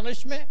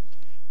astonishment?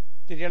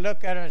 Did he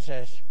look at her and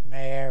say,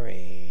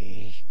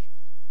 Mary?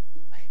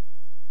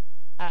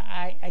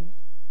 I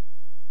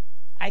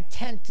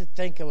tend to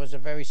think it was a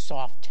very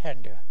soft,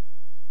 tender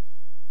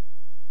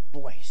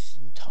voice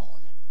and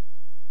tone.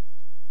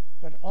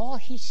 But all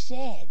he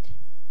said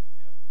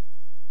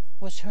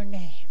was her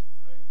name.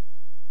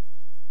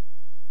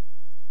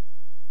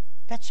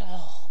 That's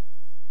all.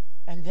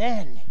 And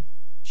then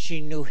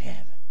she knew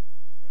him.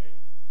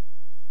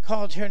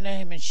 Called her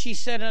name, and she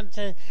said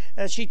unto,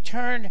 she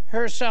turned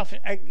herself.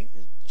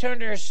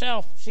 Turned to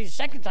herself. See, the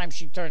second time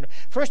she turned.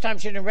 First time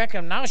she didn't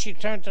recognize him. Now she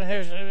turned to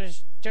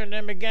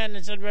him again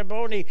and said,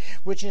 Rabboni,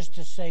 which is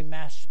to say,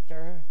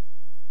 Master.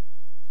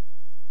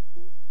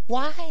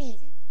 Why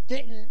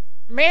didn't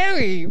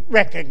Mary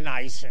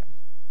recognize him?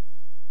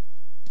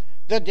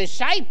 The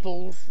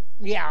disciples,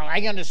 yeah,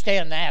 I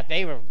understand that.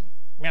 They were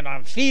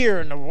in fear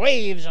and the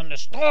waves and the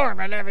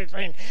storm and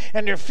everything,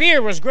 and their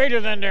fear was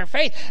greater than their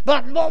faith.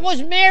 But what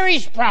was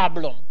Mary's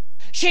problem?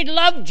 She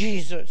loved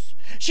Jesus.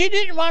 She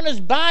didn't want his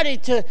body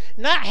to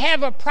not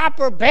have a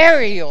proper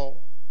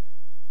burial.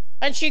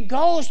 And she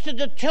goes to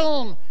the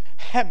tomb,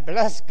 and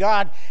bless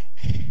God,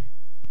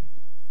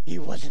 he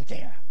wasn't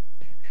there.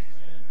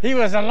 He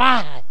was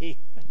alive.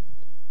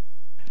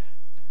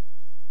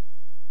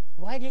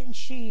 Why didn't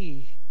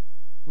she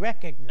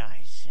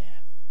recognize him?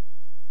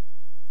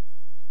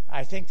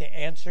 I think the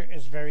answer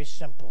is very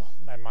simple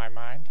in my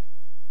mind.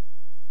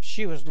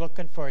 She was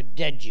looking for a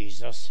dead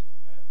Jesus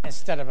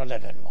instead of a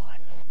living one.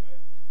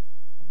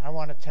 I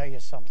want to tell you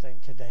something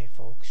today,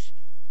 folks.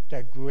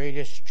 The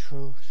greatest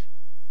truth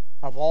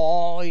of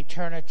all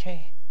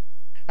eternity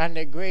and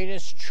the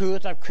greatest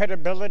truth of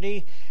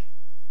credibility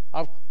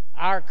of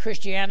our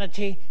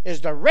Christianity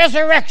is the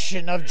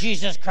resurrection of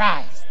Jesus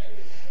Christ.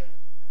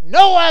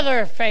 No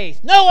other faith,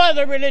 no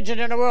other religion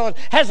in the world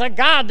has a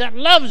God that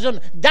loves them,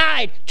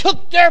 died,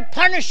 took their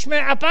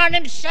punishment upon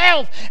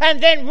himself,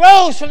 and then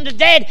rose from the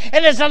dead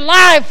and is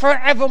alive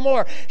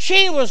forevermore.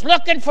 She was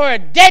looking for a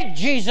dead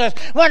Jesus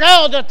when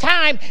all the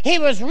time he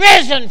was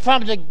risen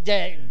from the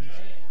dead.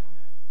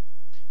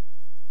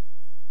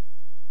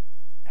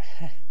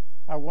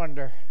 I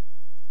wonder,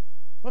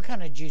 what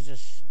kind of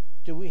Jesus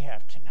do we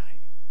have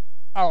tonight?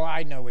 Oh,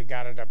 I know we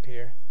got it up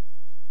here.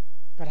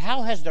 But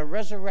how has the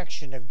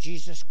resurrection of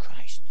Jesus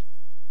Christ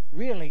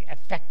really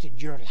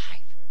affected your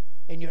life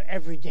in your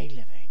everyday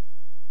living?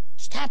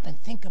 Stop and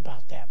think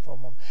about that for a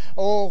moment.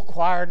 Oh,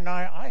 choir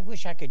night, I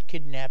wish I could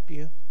kidnap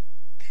you.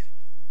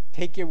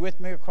 Take you with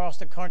me across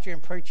the country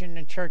and preaching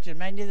in churches.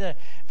 Man, you did a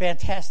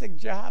fantastic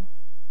job.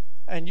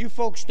 And you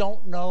folks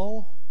don't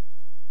know.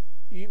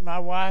 My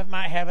wife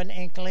might have an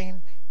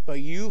inkling, but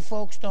you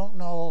folks don't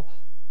know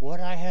what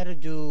I had to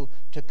do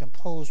to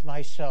compose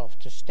myself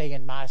to stay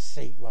in my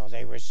seat while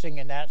they were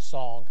singing that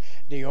song,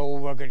 The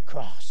Old Rugged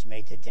Cross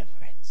Made the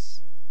Difference.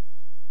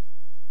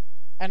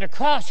 And the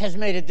cross has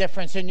made a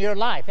difference in your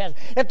life.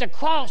 If the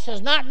cross has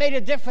not made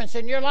a difference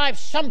in your life,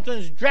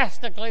 something's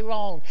drastically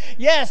wrong.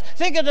 Yes,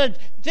 think of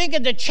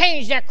the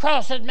change that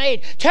cross has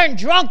made. Turn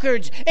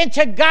drunkards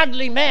into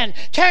godly men.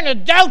 Turn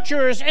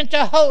adulterers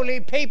into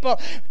holy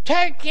people.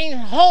 Taking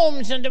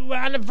homes on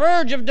the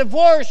verge of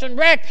divorce and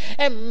wreck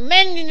and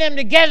mending them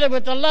together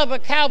with the love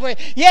of Calvary.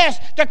 Yes,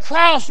 the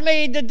cross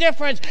made the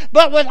difference,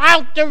 but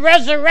without the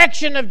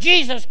resurrection of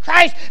Jesus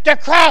Christ, the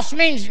cross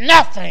means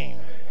nothing.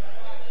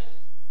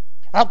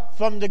 Up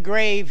from the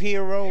grave he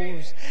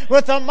arose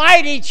with a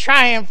mighty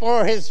triumph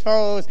for his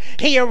foes.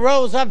 He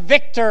arose a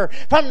victor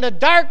from the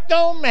dark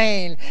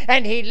domain,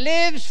 and he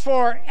lives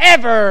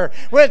forever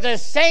with the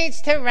saints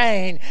to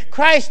reign.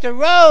 Christ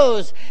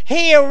arose,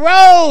 he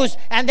arose,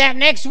 and that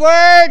next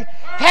word,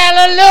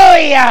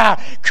 hallelujah,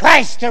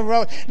 Christ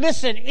arose.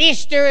 Listen,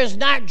 Easter is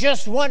not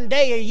just one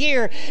day a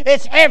year,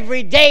 it's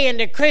every day in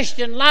the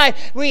Christian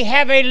life. We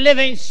have a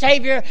living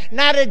Savior,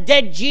 not a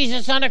dead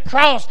Jesus on a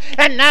cross,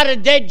 and not a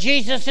dead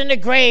Jesus in the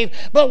grave,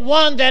 but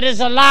one that is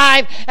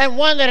alive and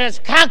one that has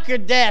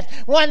conquered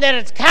death, one that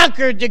has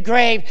conquered the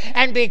grave.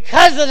 And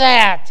because of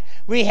that,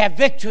 we have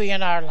victory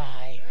in our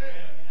life.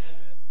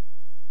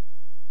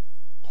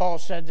 Paul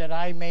said that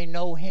I may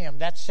know him.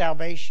 That's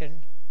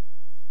salvation.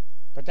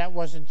 But that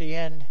wasn't the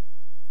end.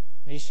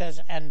 And he says,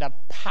 and the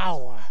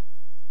power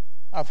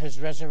of his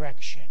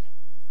resurrection.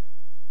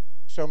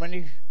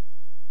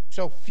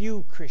 So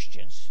few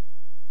Christians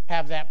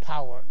have that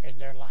power in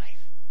their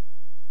life.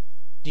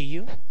 Do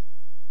you?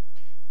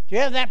 Do you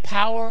have that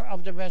power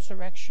of the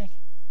resurrection?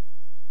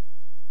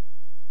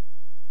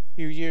 A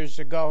few years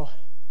ago,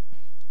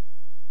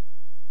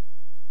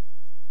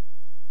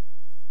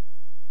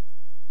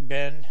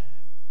 Ben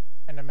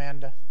and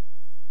Amanda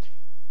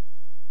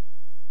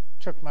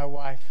took my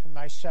wife and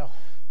myself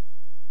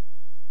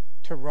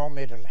to Rome,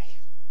 Italy.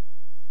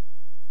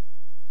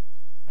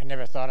 I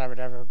never thought I would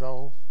ever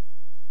go,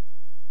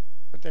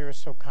 but they were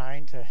so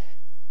kind to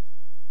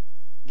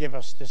give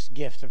us this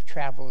gift of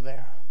travel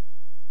there.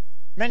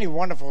 Many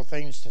wonderful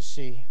things to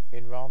see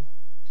in Rome.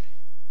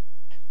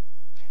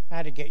 I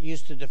had to get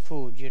used to the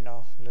food,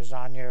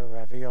 lasagna,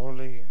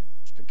 ravioli,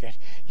 spaghetti.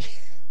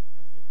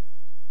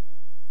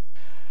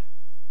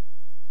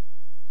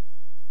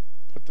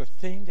 But the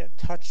thing that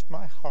touched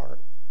my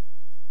heart,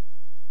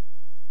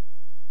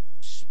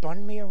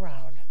 spun me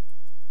around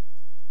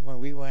when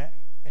we went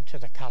into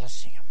the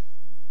Colosseum.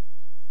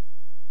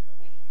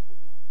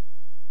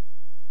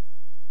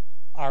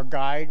 Our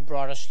guide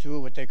brought us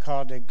through what they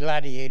call the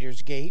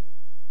Gladiator's Gate.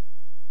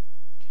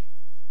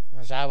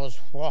 As I was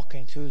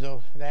walking through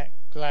that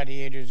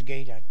Gladiator's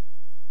Gate, I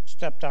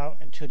stepped out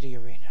into the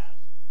arena.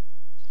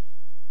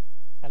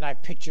 And I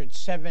pictured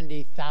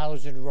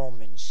 70,000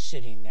 Romans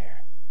sitting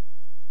there,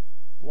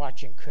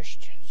 watching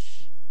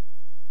Christians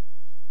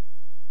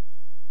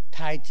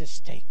tied to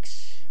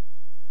stakes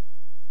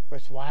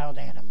with wild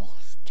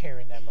animals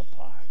tearing them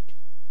apart.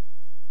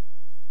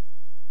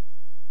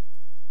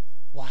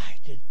 Why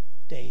did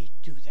they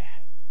do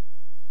that?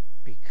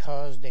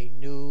 Because they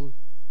knew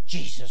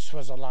Jesus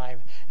was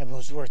alive and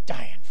was worth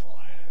dying for.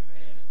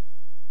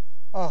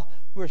 Oh,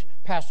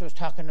 Pastor was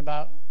talking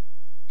about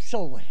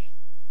soul winning.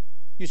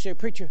 You say,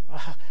 preacher,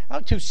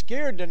 I'm too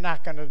scared to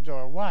knock on the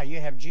door. Why? You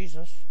have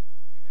Jesus.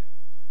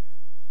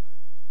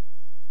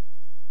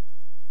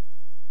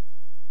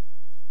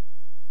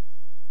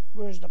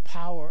 Where's the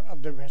power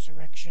of the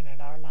resurrection in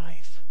our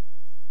life?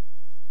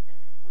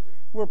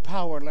 We're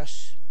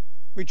powerless.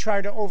 We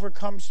try to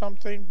overcome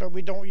something, but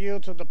we don't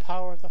yield to the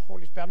power of the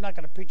Holy Spirit. I'm not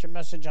going to preach a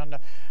message on the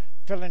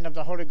filling of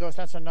the Holy Ghost.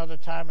 That's another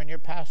time, and your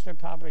pastor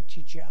probably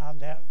teach you on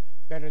that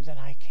better than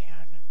I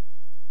can.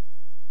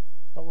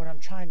 But what I'm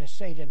trying to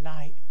say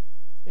tonight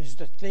is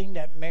the thing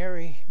that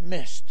Mary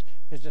missed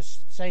is the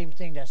same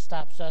thing that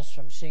stops us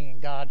from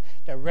seeing God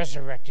that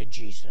resurrected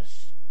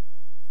Jesus.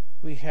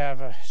 We have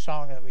a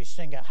song that we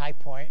sing at High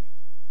Point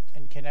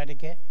in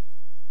Connecticut.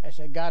 I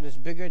said, God is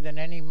bigger than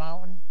any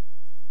mountain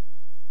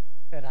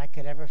that I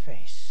could ever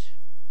face.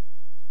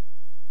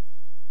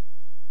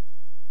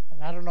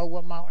 And I don't know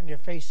what mountain you're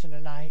facing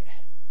tonight.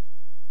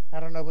 I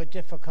don't know what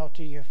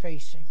difficulty you're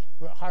facing,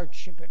 what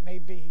hardship it may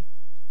be.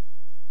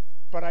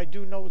 But I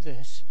do know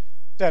this,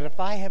 that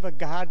if I have a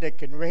God that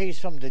can raise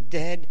from the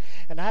dead,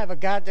 and I have a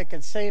God that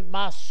can save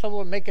my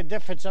soul and make a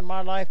difference in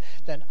my life,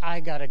 then I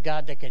got a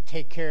God that can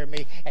take care of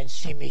me and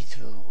see me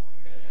through. Amen.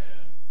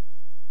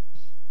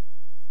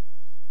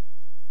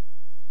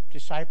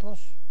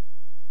 Disciples,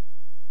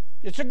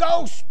 it's a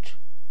ghost.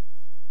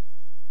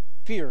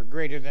 Fear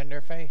greater than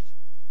their faith.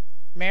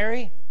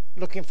 Mary,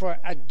 looking for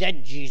a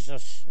dead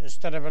Jesus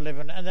instead of a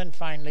living. And then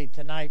finally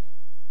tonight,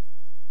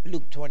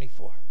 Luke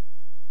 24.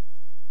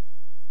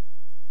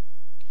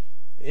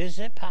 Is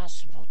it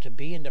possible to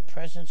be in the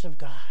presence of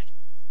God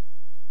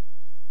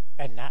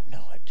and not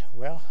know it?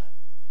 Well,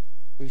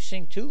 we've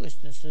seen two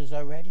instances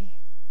already.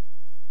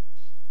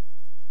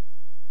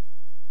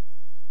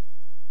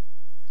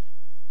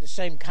 The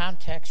same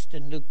context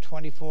in Luke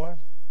 24.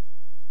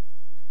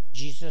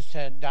 Jesus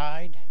had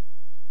died,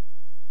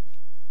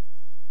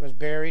 was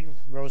buried,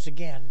 rose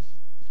again.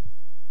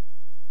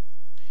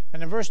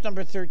 And in verse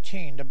number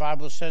 13, the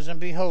Bible says, and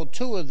behold,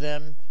 two of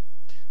them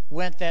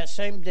went that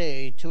same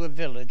day to a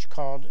village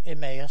called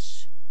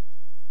Emmaus,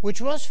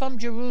 which was from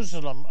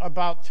Jerusalem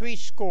about 70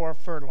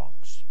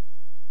 furlongs.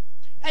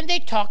 And they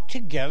talked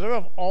together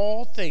of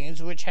all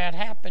things which had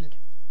happened.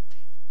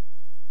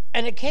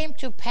 And it came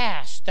to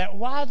pass that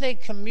while they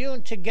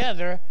communed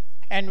together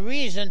and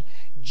reasoned,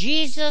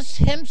 Jesus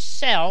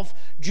himself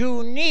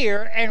drew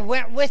near and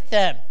went with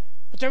them.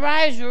 But their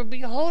eyes were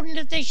beholden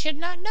that they should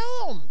not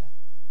know him.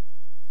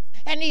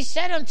 And he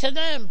said unto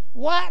them,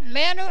 what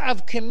manner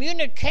of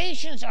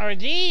communications are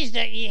these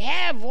that ye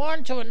have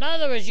one to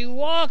another as you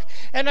walk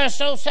and are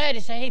so sad?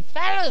 He said, hey,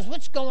 fellas,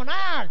 what's going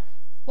on?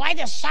 Why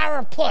the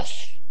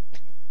sourpuss?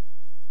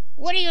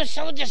 What are you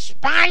so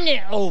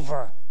despondent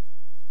over?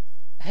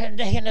 And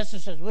he in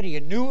essence says, what are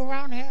you, new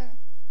around here?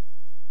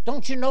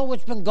 Don't you know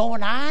what's been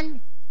going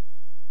on?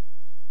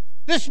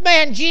 This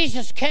man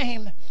Jesus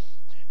came,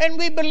 and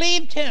we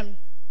believed him,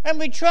 and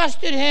we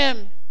trusted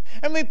him.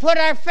 And we put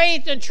our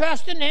faith and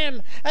trust in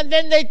him. And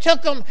then they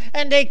took him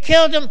and they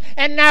killed him,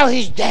 and now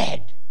he's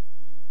dead.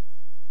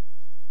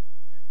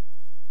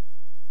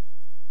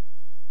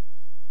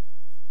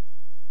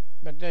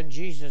 But then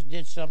Jesus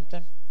did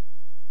something.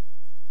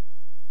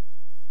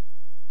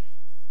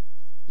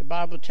 The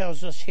Bible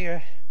tells us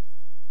here,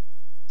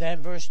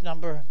 then verse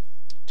number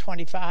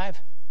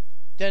 25,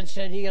 then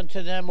said he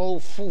unto them, O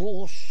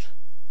fools,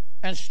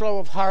 and slow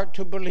of heart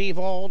to believe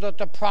all that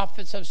the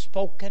prophets have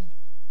spoken.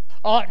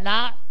 Ought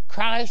not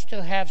Christ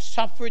to have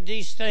suffered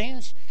these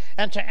things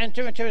and to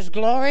enter into his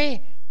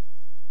glory?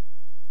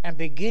 And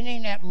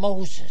beginning at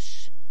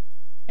Moses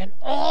and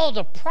all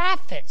the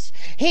prophets,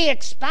 he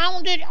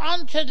expounded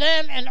unto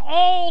them in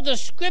all the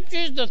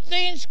scriptures the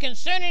things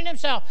concerning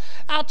himself.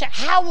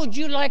 How would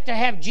you like to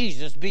have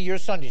Jesus be your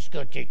Sunday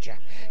school teacher?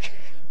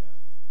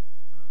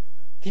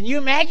 Can you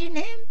imagine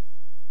him?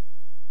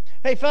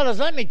 Hey, fellas,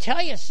 let me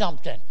tell you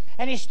something.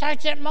 And he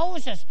starts at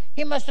Moses.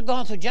 He must have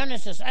gone through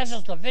Genesis,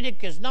 Exodus,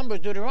 Leviticus, Numbers,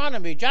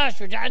 Deuteronomy,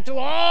 Joshua, and through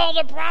all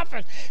the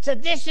prophets.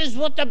 Said this is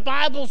what the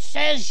Bible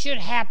says should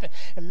happen.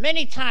 And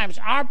many times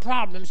our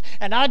problems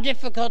and our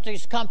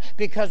difficulties come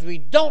because we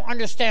don't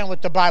understand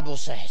what the Bible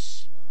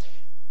says.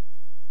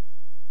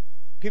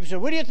 People say,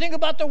 what do you think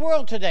about the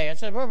world today? I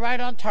said, we're right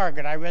on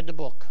target. I read the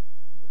book.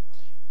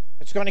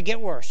 It's going to get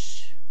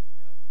worse.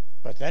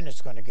 But then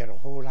it's going to get a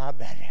whole lot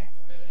better.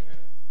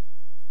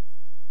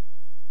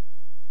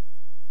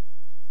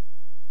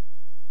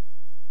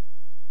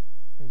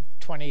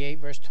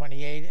 Verse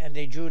 28, and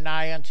they drew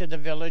nigh unto the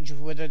village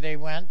whither they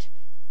went,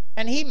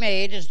 and he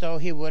made as though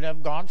he would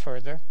have gone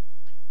further,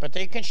 but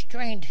they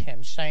constrained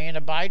him, saying,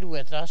 abide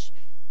with us,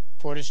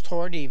 for it is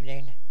toward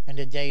evening, and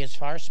the day is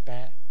far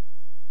spent.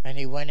 And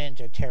he went in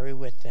to tarry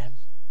with them.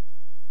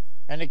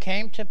 And it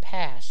came to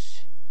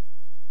pass,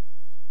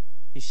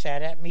 he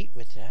sat at meat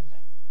with them,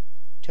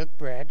 took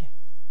bread,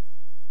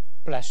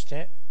 blessed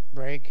it,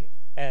 brake,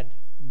 and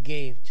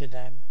gave to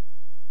them,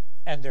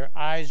 and their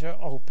eyes were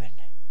opened.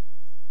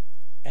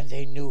 And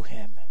they knew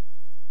him,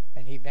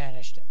 and he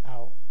vanished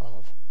out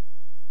of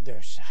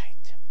their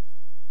sight.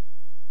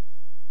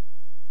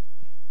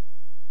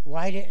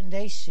 Why didn't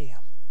they see him?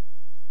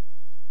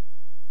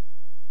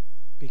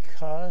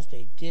 Because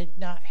they did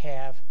not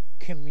have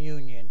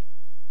communion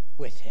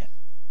with him.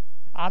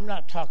 I'm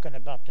not talking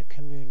about the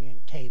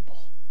communion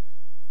table,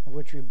 in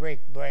which we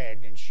break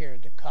bread and share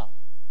the cup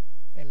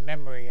in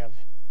memory of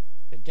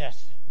the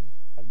death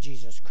of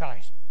Jesus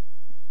Christ,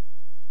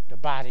 the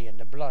body and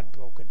the blood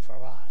broken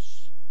for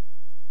us.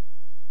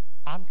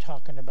 I'm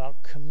talking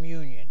about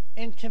communion,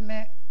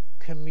 intimate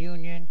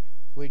communion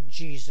with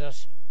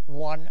Jesus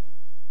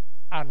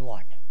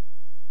one-on-one.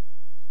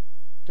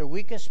 The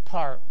weakest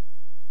part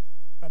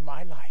of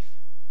my life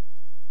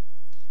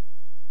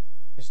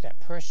is that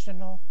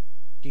personal,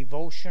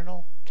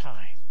 devotional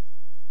time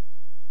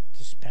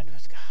to spend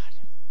with God.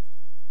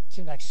 It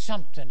seems like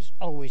something's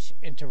always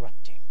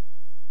interrupting.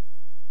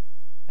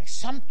 Like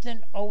something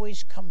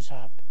always comes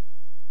up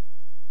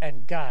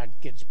and God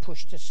gets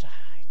pushed aside.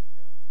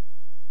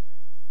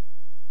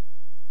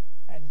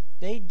 And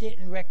they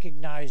didn't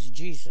recognize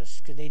Jesus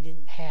because they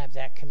didn't have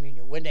that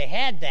communion. When they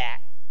had that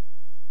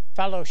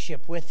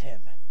fellowship with him,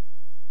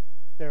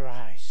 their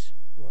eyes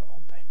were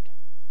opened.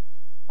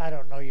 I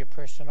don't know your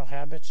personal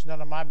habits.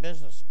 None of my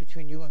business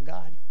between you and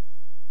God.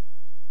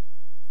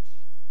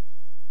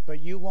 But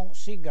you won't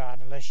see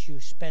God unless you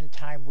spend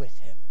time with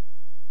him.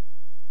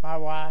 My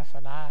wife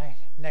and I,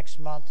 next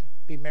month,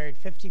 be married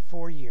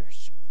 54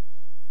 years.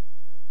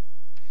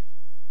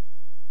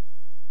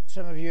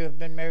 Some of you have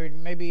been married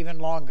maybe even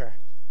longer.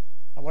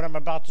 And what I'm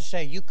about to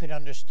say, you could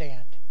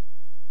understand.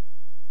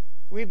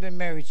 We've been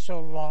married so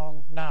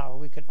long now,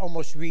 we could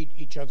almost read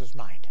each other's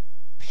mind.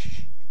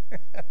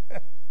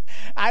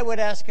 I would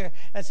ask her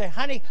and say,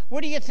 honey,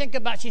 what do you think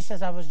about? She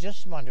says, I was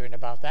just wondering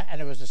about that.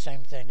 And it was the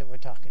same thing that we're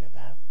talking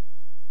about.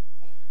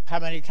 How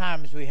many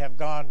times we have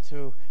gone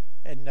through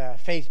in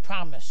faith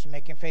promise,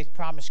 making faith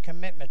promise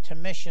commitment to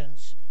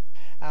missions.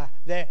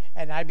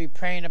 And I'd be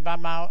praying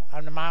about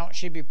on the mount.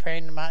 She'd be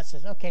praying on the mount.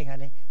 Says, "Okay,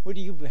 honey,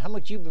 how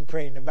much you been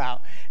praying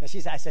about?" And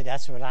I said,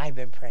 "That's what I've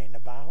been praying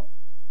about."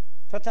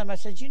 Sometimes I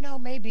said,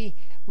 maybe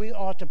we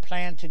ought to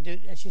plan to do.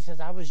 And she says,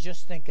 "I was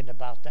just thinking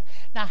about that."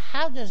 Now,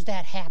 how does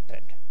that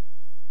happen?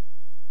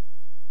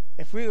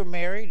 If we were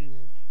married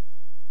and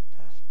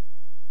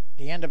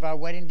the end of our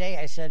wedding day,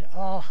 I said,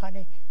 "Oh,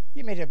 honey,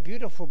 you made a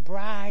beautiful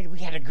bride. We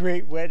had a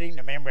great wedding.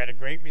 The man had a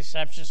great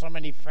reception, so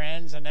many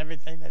friends and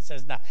everything." That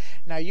says,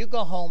 now you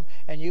go home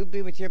and you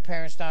be with your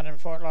parents down in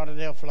Fort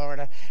Lauderdale,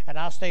 Florida, and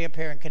I'll stay up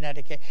here in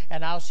Connecticut,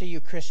 and I'll see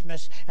you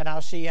Christmas, and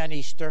I'll see you on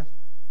Easter,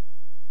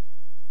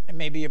 and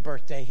maybe your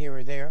birthday here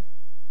or there.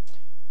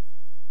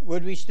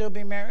 Would we still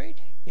be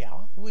married?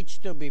 Yeah, we'd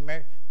still be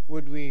married.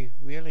 Would we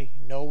really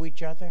know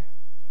each other?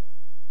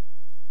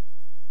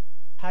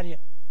 How do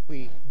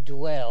we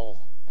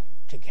dwell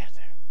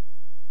together?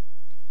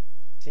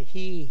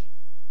 See,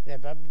 the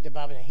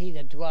Bible says, he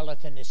that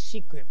dwelleth in the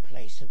secret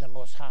place of the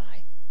Most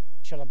High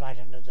shall abide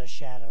under the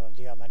shadow of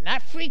the Almighty.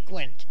 Not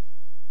frequent,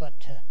 but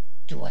to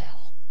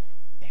dwell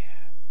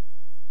there.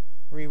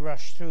 We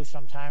rush through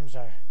sometimes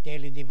our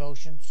daily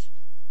devotions,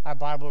 our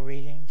Bible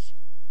readings.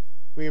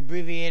 We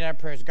abbreviate our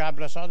prayers. God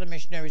bless all the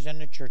missionaries in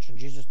the church. In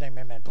Jesus' name,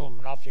 amen. Boom,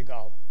 and off you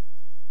go.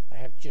 I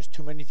have just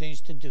too many things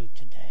to do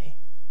today.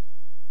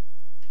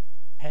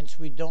 Hence,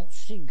 we don't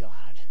see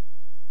God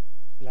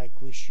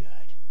like we should.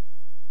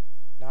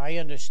 Now, I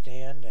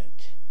understand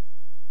that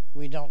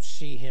we don't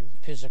see him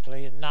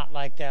physically, and not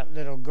like that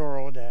little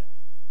girl that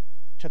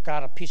took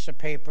out a piece of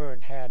paper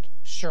and had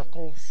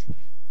circles,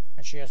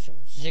 and she had some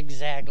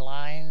zigzag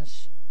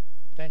lines.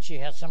 Then she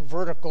had some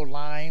vertical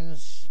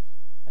lines,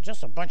 and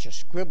just a bunch of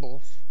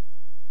scribbles.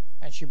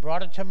 And she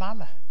brought it to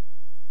Mama.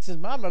 She says,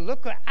 Mama,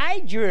 look what I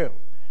drew.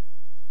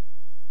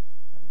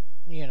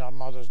 You know,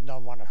 mothers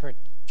don't want to hurt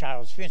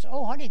child's feelings.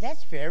 Oh, honey,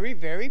 that's very,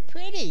 very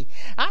pretty.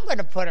 I'm going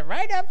to put it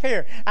right up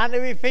here on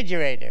the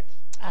refrigerator.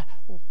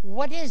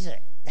 What is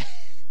it?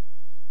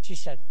 She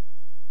said,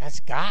 that's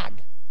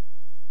God.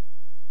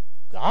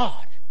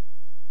 God?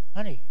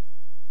 Honey,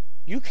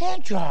 you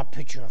can't draw a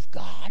picture of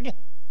God.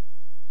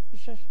 She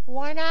says,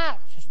 why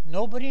not? She says,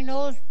 nobody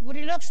knows what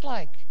he looks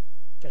like.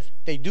 Says,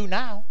 they do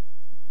now.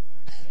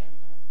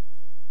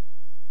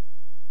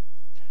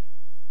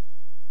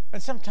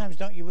 And sometimes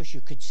don't you wish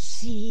you could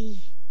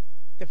see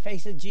the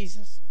face of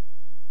Jesus?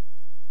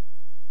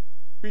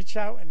 Reach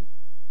out and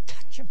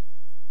touch him.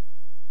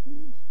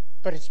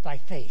 But it's by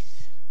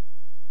faith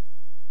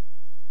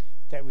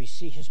that we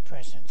see his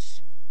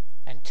presence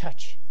and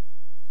touch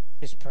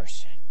his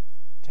person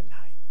tonight.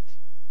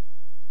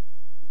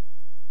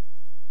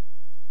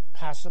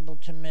 Possible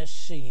to miss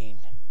seeing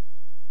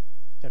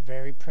the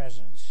very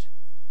presence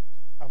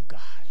of God.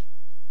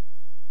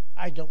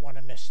 I don't want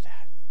to miss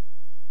that.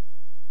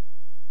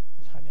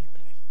 But honey,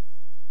 please.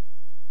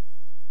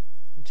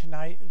 And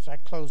tonight, as I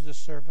close this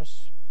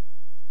service,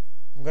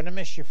 I'm going to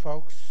miss you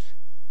folks.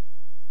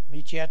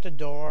 Meet you at the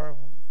door.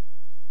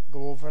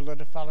 Go over a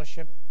little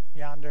fellowship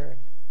yonder,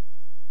 and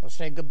we'll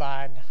say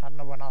goodbye. And I don't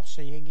know when I'll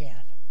see you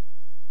again.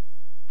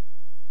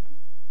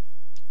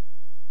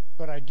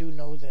 But I do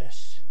know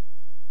this.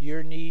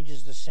 Your need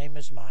is the same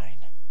as mine.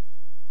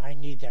 I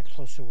need that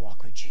closer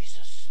walk with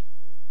Jesus.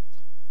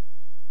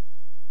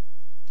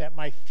 That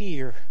my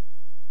fear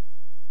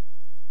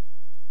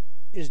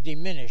is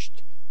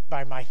diminished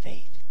by my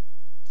faith.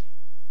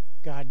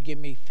 God, give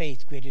me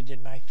faith greater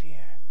than my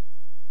fear.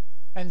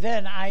 And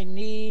then I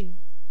need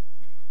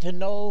to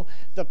know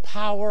the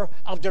power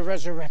of the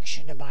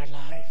resurrection in my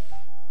life.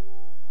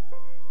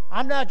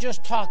 I'm not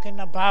just talking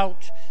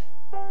about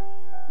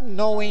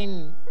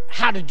knowing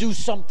how to do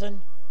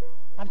something.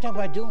 I'm talking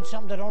about doing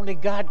something that only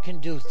God can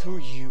do through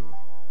you.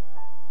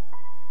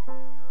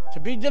 To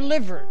be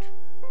delivered.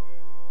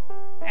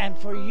 And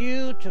for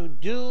you to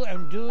do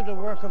the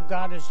work of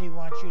God as he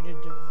wants you to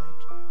do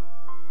it.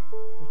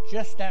 With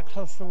just that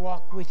closer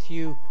walk with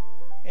you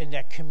in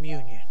that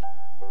communion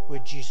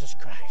with Jesus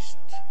Christ.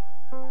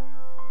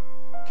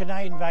 Can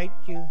I invite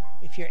you,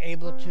 if you're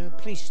able to,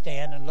 please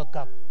stand and look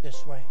up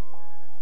this way.